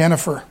about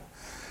Jennifer.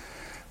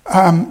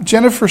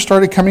 Jennifer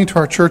started coming to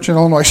our church in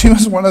Illinois. She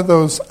was one of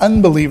those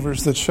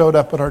unbelievers that showed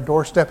up at our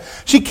doorstep.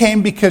 She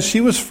came because she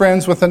was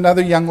friends with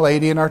another young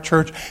lady in our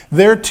church.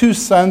 Their two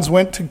sons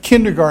went to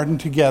kindergarten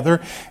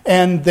together,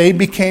 and they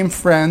became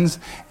friends.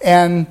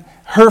 And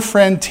her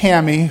friend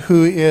Tammy,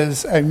 who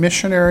is a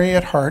missionary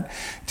at heart,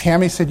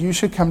 Tammy said, you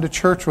should come to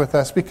church with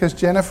us, because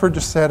Jennifer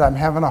just said, I'm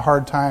having a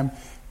hard time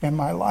in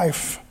my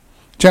life.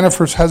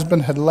 Jennifer's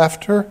husband had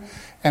left her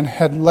and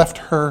had left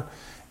her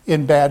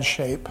in bad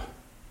shape.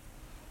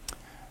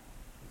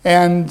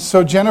 And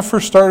so Jennifer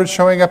started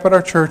showing up at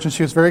our church, and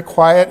she was very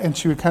quiet, and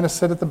she would kind of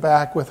sit at the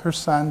back with her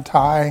son,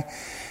 Ty,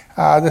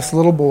 this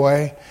little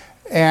boy.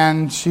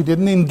 And she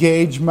didn't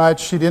engage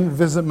much. She didn't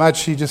visit much.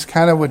 She just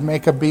kind of would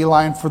make a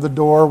beeline for the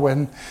door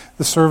when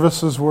the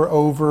services were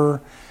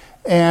over.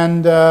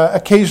 And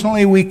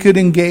occasionally we could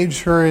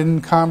engage her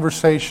in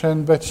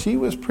conversation, but she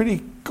was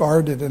pretty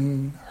guarded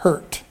and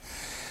hurt.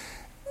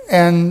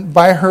 And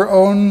by her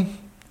own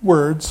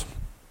words,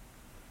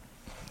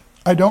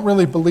 I don't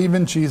really believe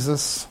in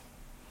Jesus,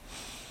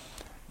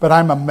 but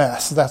I'm a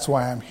mess. That's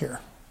why I'm here.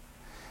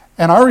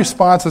 And our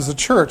response as a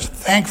church,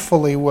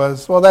 thankfully,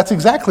 was, well, that's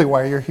exactly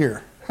why you're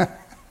here.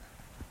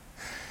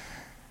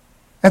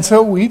 And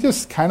so we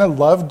just kind of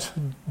loved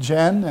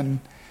Jen and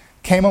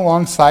came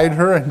alongside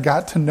her and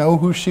got to know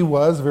who she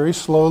was very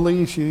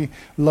slowly. She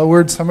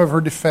lowered some of her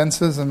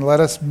defenses and let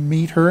us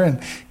meet her and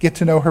get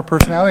to know her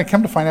personality. And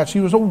come to find out, she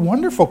was a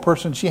wonderful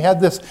person. She had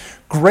this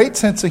great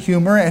sense of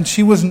humor, and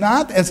she was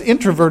not as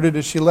introverted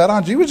as she let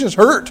on. She was just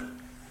hurt.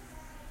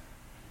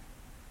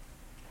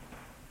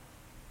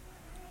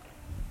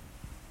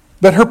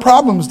 But her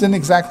problems didn't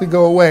exactly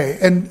go away.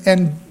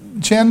 And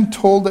Jen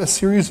told a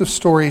series of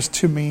stories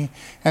to me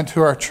and to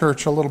our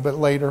church a little bit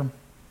later.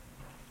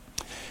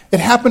 It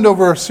happened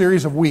over a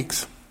series of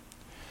weeks.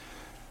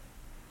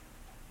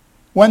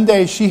 One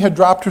day she had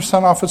dropped her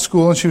son off at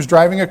school, and she was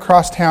driving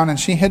across town, and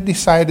she had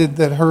decided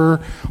that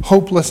her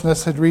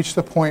hopelessness had reached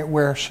the point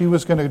where she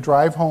was going to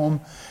drive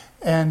home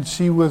and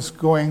she was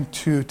going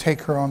to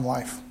take her own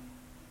life.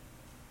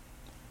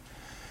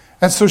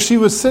 And so she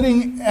was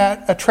sitting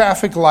at a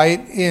traffic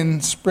light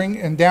in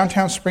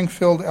downtown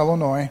Springfield,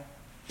 Illinois,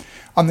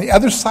 on the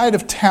other side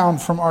of town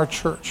from our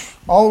church,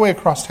 all the way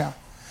across town.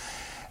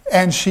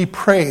 And she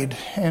prayed.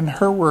 In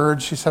her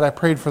words, she said, I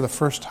prayed for the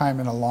first time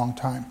in a long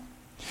time.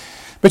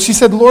 But she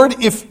said, Lord,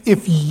 if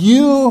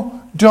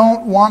you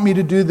don't want me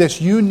to do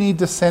this, you need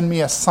to send me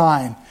a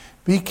sign.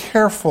 Be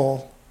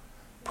careful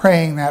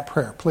praying that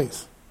prayer,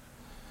 please.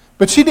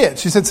 But she did.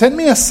 She said, send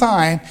me a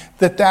sign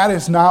that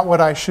is not what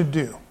I should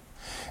do.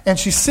 And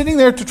she's sitting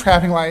there at the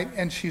traffic light,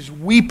 and she's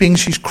weeping,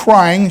 she's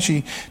crying.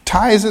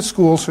 Ty is at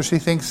school, so she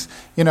thinks,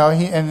 and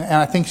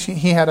I think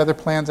he had other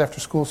plans after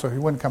school, so he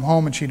wouldn't come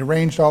home, and she'd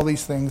arranged all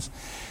these things.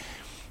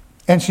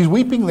 And she's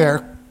weeping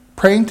there,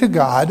 praying to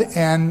God,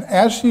 and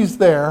as she's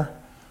there,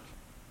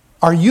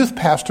 our youth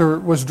pastor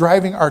was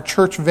driving our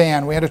church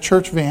van. We had a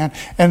church van,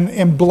 and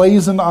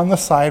emblazoned on the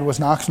side was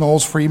Knox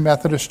Knolls Free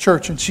Methodist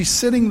Church. And she's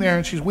sitting there,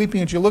 and she's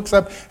weeping, and she looks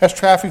up as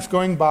traffic's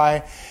going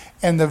by,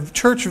 and the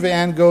church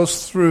van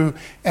goes through,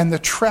 and the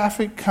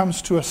traffic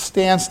comes to a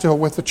standstill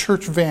with the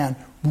church van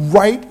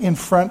right in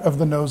front of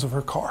the nose of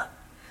her car.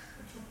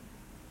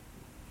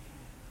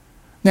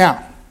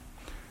 Now,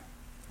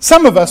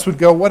 some of us would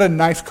go, what a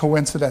nice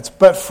coincidence.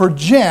 But for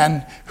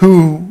Jen,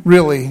 who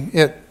really,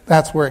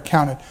 that's where it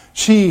counted,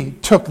 she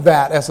took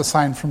that as a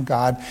sign from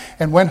God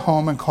and went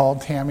home and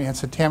called Tammy and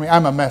said, Tammy,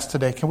 I'm a mess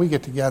today. Can we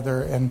get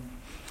together? And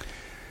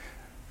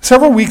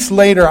several weeks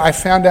later, I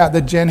found out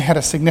that Jen had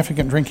a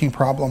significant drinking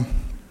problem.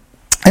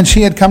 And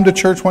she had come to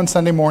church one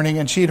Sunday morning,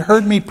 and she had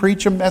heard me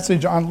preach a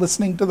message on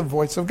listening to the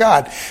voice of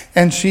God.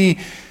 And she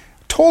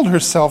told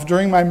herself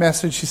during my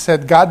message, she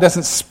said, God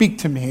doesn't speak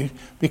to me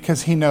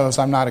because he knows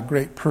I'm not a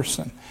great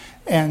person.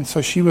 And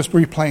so she was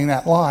replaying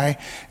that lie.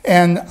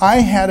 And I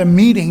had a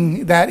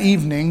meeting that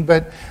evening,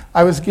 but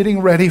I was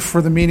getting ready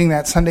for the meeting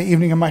that Sunday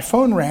evening, and my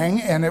phone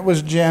rang, and it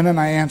was Jen, and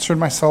I answered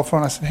my cell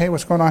phone. I said, hey,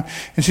 what's going on?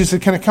 And she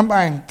said, can I come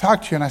by and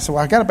talk to you? And I said,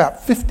 well, I got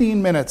about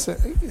 15 minutes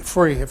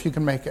free if you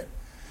can make it.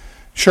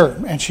 Sure.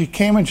 And she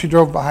came and she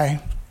drove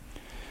by,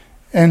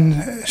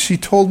 And she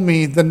told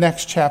me the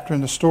next chapter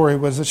in the story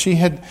was that she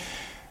had,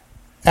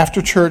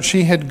 after church,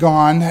 she had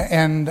gone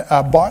and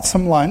bought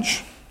some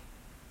lunch.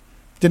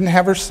 Didn't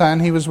have her son.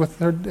 He was with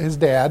his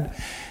dad.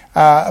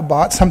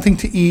 Bought something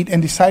to eat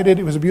and decided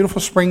it was a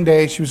beautiful spring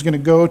day. She was going to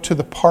go to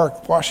the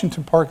park.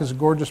 Washington Park is a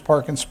gorgeous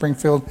park in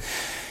Springfield.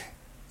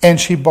 And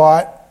she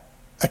bought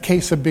a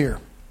case of beer.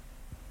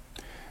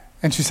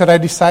 And she said, I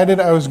decided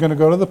I was going to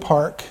go to the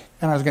park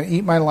and I was going to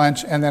eat my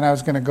lunch and then I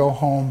was going to go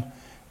home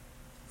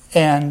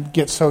and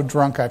get so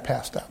drunk I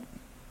passed out.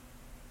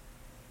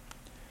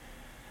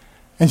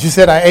 And she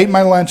said, I ate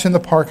my lunch in the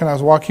park and I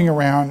was walking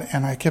around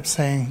and I kept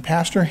saying,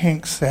 Pastor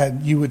Hinks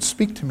said, you would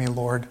speak to me,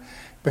 Lord,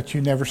 but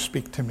you never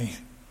speak to me.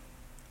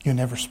 You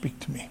never speak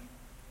to me.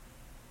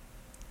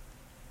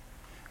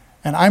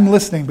 And I'm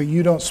listening, but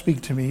you don't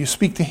speak to me. You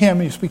speak to him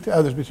and you speak to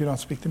others, but you don't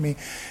speak to me.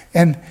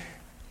 And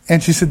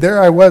she said,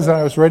 there I was, and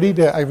I was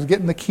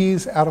getting the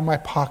keys out of my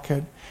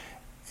pocket.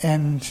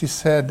 And she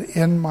said,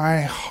 in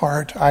my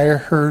heart, I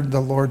heard the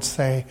Lord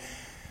say,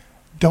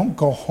 don't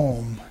go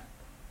home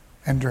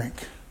and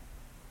drink.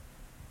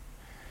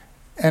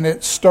 And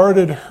it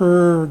started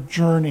her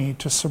journey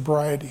to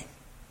sobriety.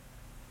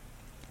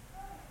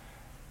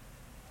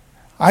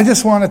 I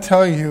just want to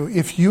tell you,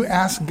 if you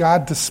ask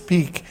God to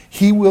speak,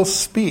 he will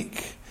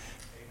speak.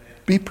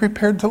 Be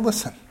prepared to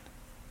listen.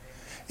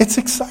 It's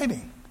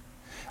exciting.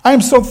 I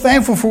am so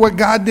thankful for what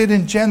God did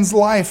in Jen's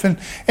life. And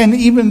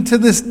even to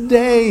this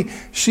day,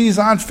 she's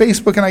on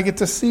Facebook and I get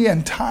to see,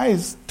 and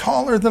Ty's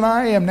taller than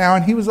I am now.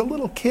 And he was a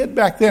little kid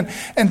back then.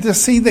 And to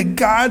see that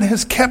God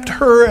has kept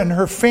her and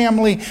her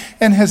family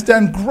and has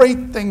done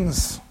great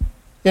things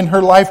in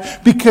her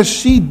life because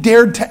she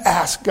dared to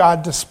ask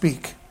God to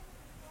speak.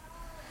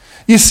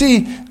 You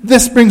see,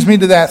 this brings me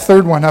to that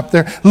third one up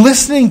there.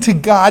 Listening to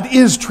God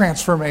is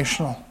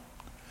transformational.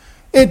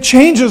 It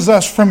changes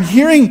us from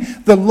hearing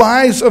the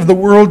lies of the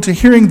world to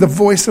hearing the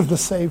voice of the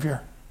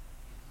Savior.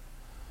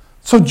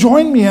 So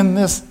join me in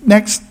this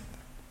next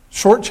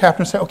short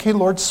chapter and say, okay,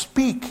 Lord,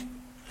 speak.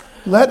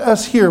 Let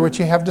us hear what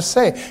you have to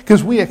say,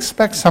 because we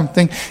expect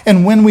something.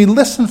 And when we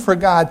listen for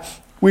God,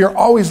 we are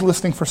always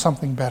listening for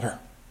something better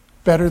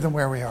than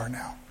where we are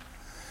now.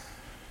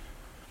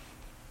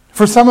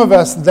 For some of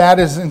us, that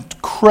is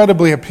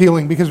incredibly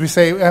appealing because we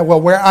say,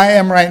 well, where I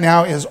am right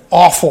now is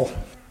awful.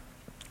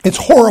 It's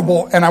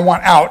horrible and I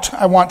want out.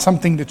 I want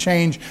something to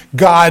change.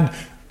 God,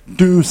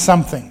 do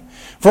something.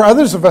 For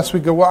others of us, we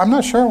go, well, I'm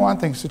not sure I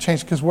want things to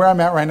change because where I'm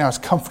at right now is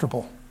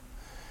comfortable.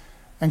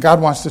 And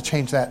God wants to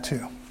change that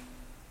too.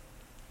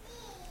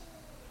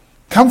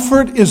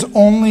 Comfort is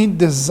only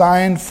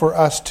designed for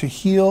us to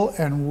heal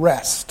and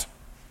rest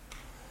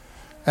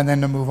and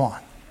then to move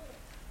on.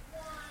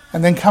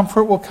 And then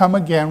comfort will come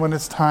again when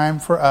it's time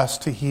for us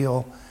to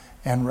heal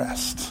and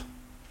rest.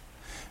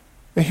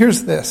 But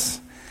here's this.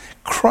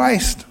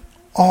 Christ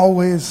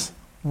always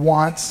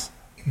wants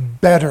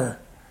better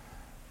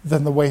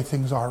than the way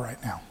things are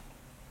right now.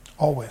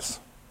 Always.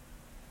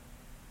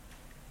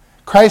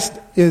 Christ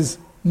is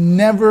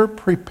never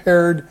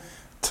prepared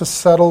to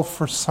settle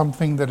for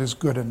something that is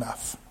good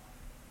enough.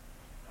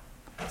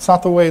 It's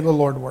not the way the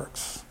Lord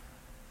works.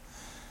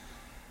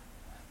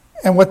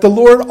 And what the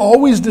Lord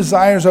always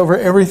desires over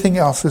everything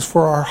else is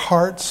for our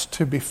hearts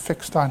to be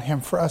fixed on him,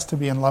 for us to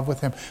be in love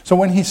with him. So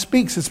when he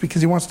speaks, it's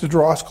because he wants to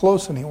draw us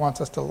close and he wants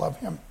us to love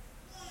him.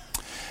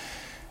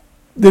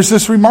 There's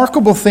this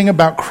remarkable thing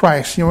about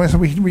Christ. You know, as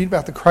we read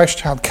about the Christ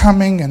child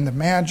coming and the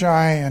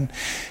Magi and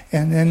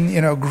then,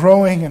 you know,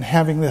 growing and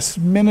having this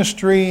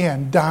ministry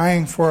and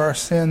dying for our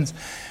sins.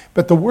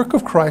 But the work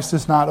of Christ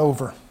is not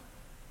over.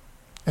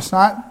 It's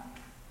not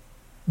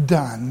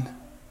done.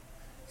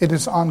 It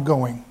is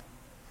ongoing.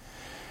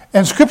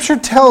 And Scripture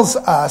tells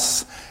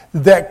us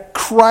that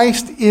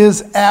Christ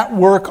is at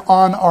work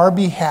on our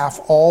behalf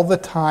all the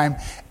time,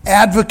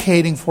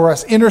 advocating for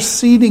us,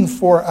 interceding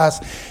for us,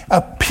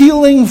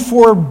 appealing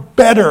for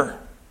better.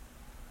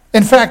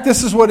 In fact,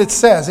 this is what it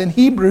says in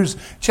Hebrews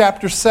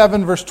chapter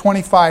 7, verse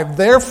 25.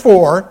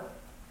 Therefore,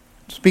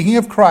 speaking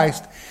of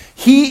Christ,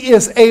 he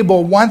is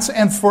able once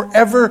and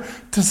forever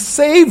to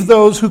save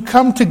those who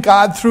come to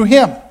God through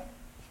him.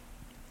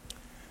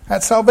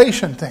 That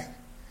salvation thing.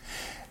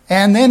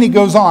 And then he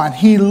goes on.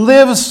 He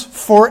lives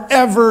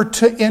forever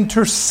to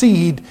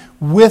intercede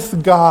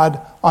with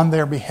God on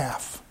their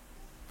behalf.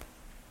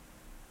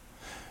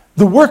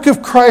 The work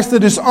of Christ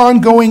that is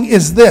ongoing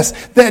is this,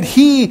 that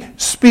he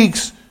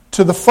speaks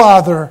to the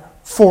Father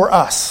for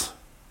us.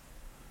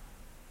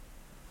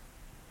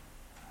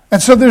 And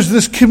so there's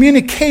this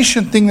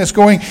communication thing that's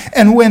going,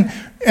 and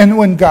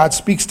when God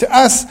speaks to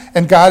us,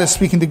 and God is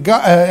speaking to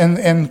God,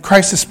 and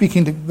Christ is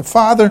speaking to the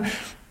Father,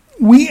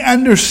 we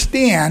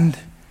understand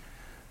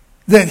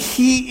that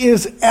he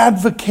is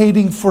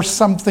advocating for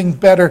something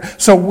better.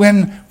 So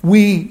when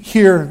we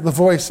hear the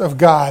voice of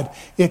God,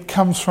 it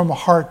comes from a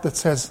heart that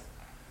says,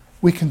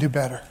 we can do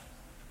better.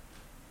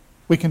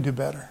 We can do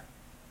better.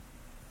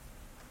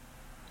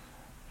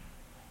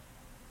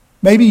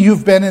 Maybe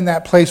you've been in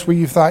that place where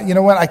you thought, you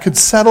know what, I could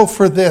settle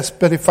for this,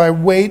 but if I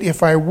wait,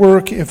 if I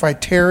work, if I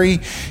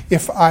tarry,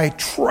 if I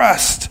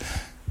trust,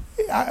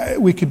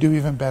 we could do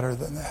even better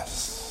than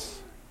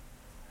this.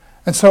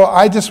 And so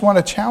I just want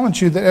to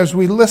challenge you that as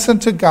we listen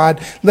to God,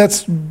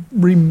 let's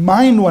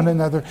remind one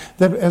another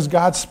that as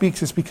God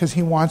speaks, it's because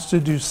he wants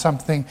to do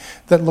something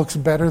that looks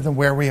better than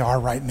where we are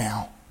right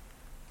now.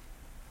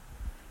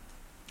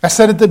 I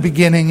said at the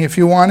beginning, if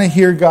you want to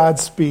hear God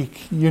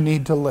speak, you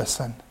need to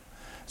listen.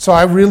 So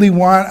I really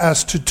want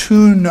us to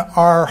tune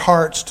our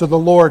hearts to the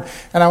Lord.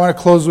 And I want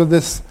to close with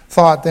this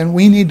thought. Then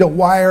we need to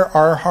wire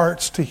our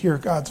hearts to hear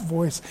God's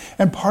voice.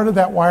 And part of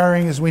that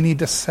wiring is we need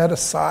to set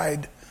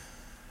aside.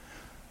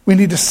 We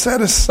need to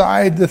set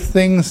aside the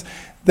things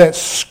that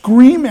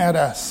scream at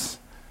us,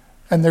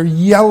 and they're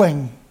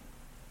yelling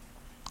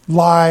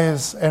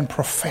lies and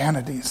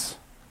profanities.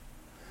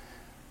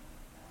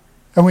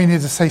 And we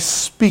need to say,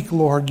 speak,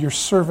 Lord, your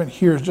servant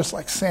hears, just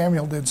like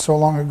Samuel did so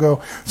long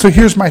ago. So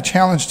here's my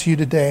challenge to you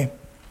today.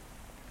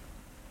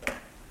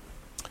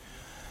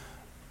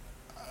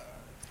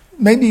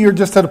 Maybe you're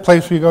just at a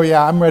place where you go,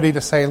 yeah, I'm ready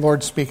to say,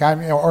 Lord, speak.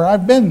 Or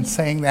I've been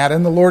saying that,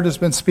 and the Lord has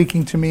been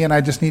speaking to me, and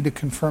I just need to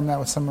confirm that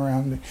with someone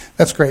around me.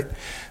 That's great.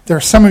 There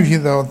are some of you,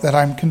 though, that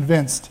I'm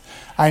convinced,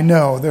 I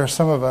know there are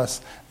some of us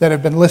that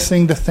have been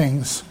listening to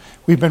things.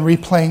 We've been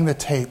replaying the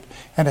tape,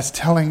 and it's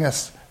telling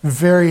us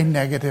very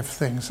negative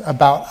things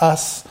about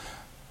us.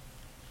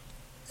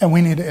 And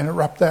we need to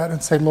interrupt that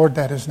and say, Lord,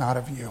 that is not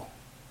of you.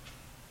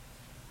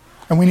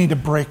 And we need to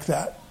break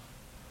that.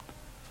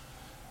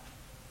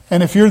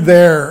 And if you're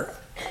there,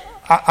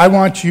 I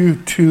want you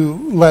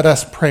to let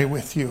us pray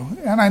with you.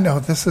 And I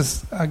know this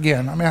is,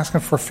 again, I'm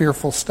asking for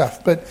fearful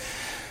stuff, but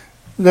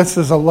this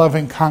is a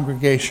loving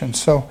congregation,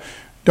 so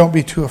don't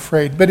be too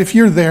afraid. But if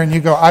you're there and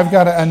you go, I've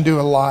got to undo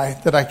a lie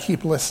that I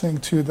keep listening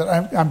to,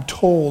 that I'm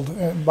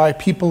told by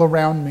people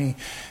around me,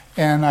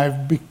 and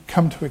I've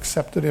become to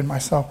accept it in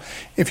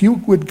myself. If you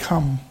would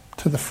come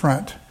to the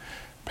front,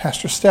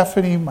 Pastor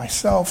Stephanie,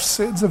 myself,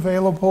 Sid's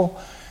available.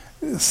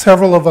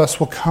 Several of us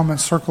will come and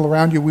circle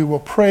around you. We will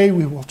pray,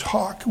 we will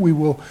talk, we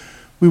will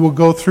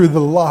go through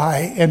the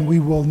lie, and we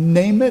will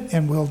name it,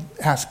 and we'll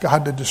ask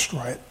God to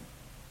destroy it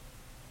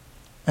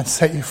and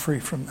set you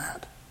free from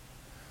that.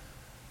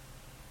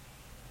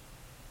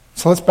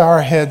 So let's bow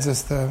our heads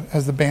as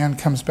the band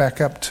comes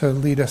back up to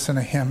lead us in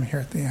a hymn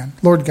here at the end.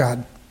 Lord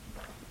God,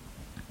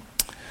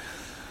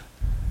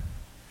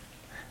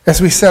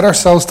 as we set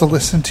ourselves to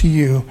listen to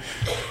you,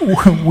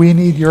 we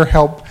need your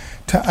help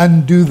to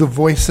undo the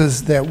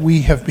voices that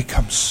we have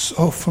become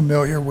so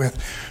familiar with.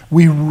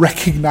 We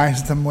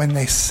recognize them when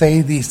they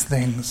say these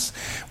things.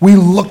 We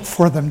look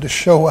for them to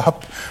show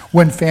up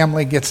when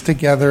family gets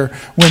together,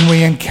 when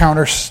we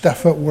encounter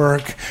stuff at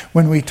work,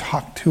 when we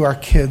talk to our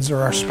kids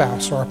or our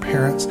spouse or our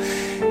parents.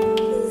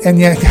 And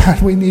yet,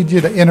 God, we need you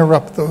to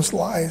interrupt those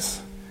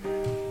lies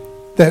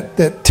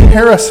that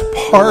tear us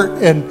apart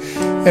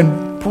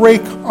and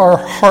break our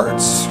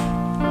hearts.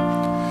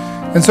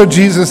 And so,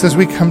 Jesus, as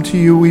we come to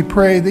you, we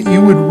pray that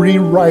you would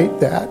rewrite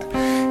that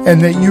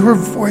and that your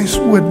voice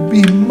would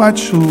be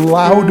much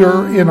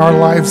louder in our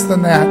lives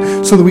than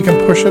that, so that we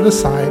can push it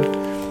aside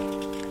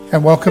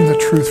and welcome the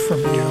truth from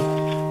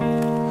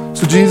you.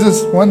 So,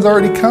 Jesus, one's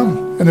already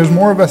come, and there's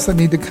more of us that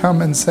need to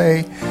come and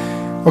say,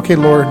 okay,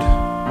 Lord,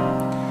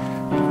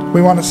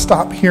 we want to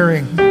stop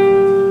hearing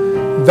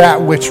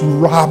that which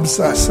robs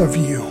us of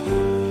you.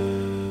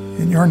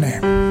 In your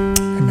name.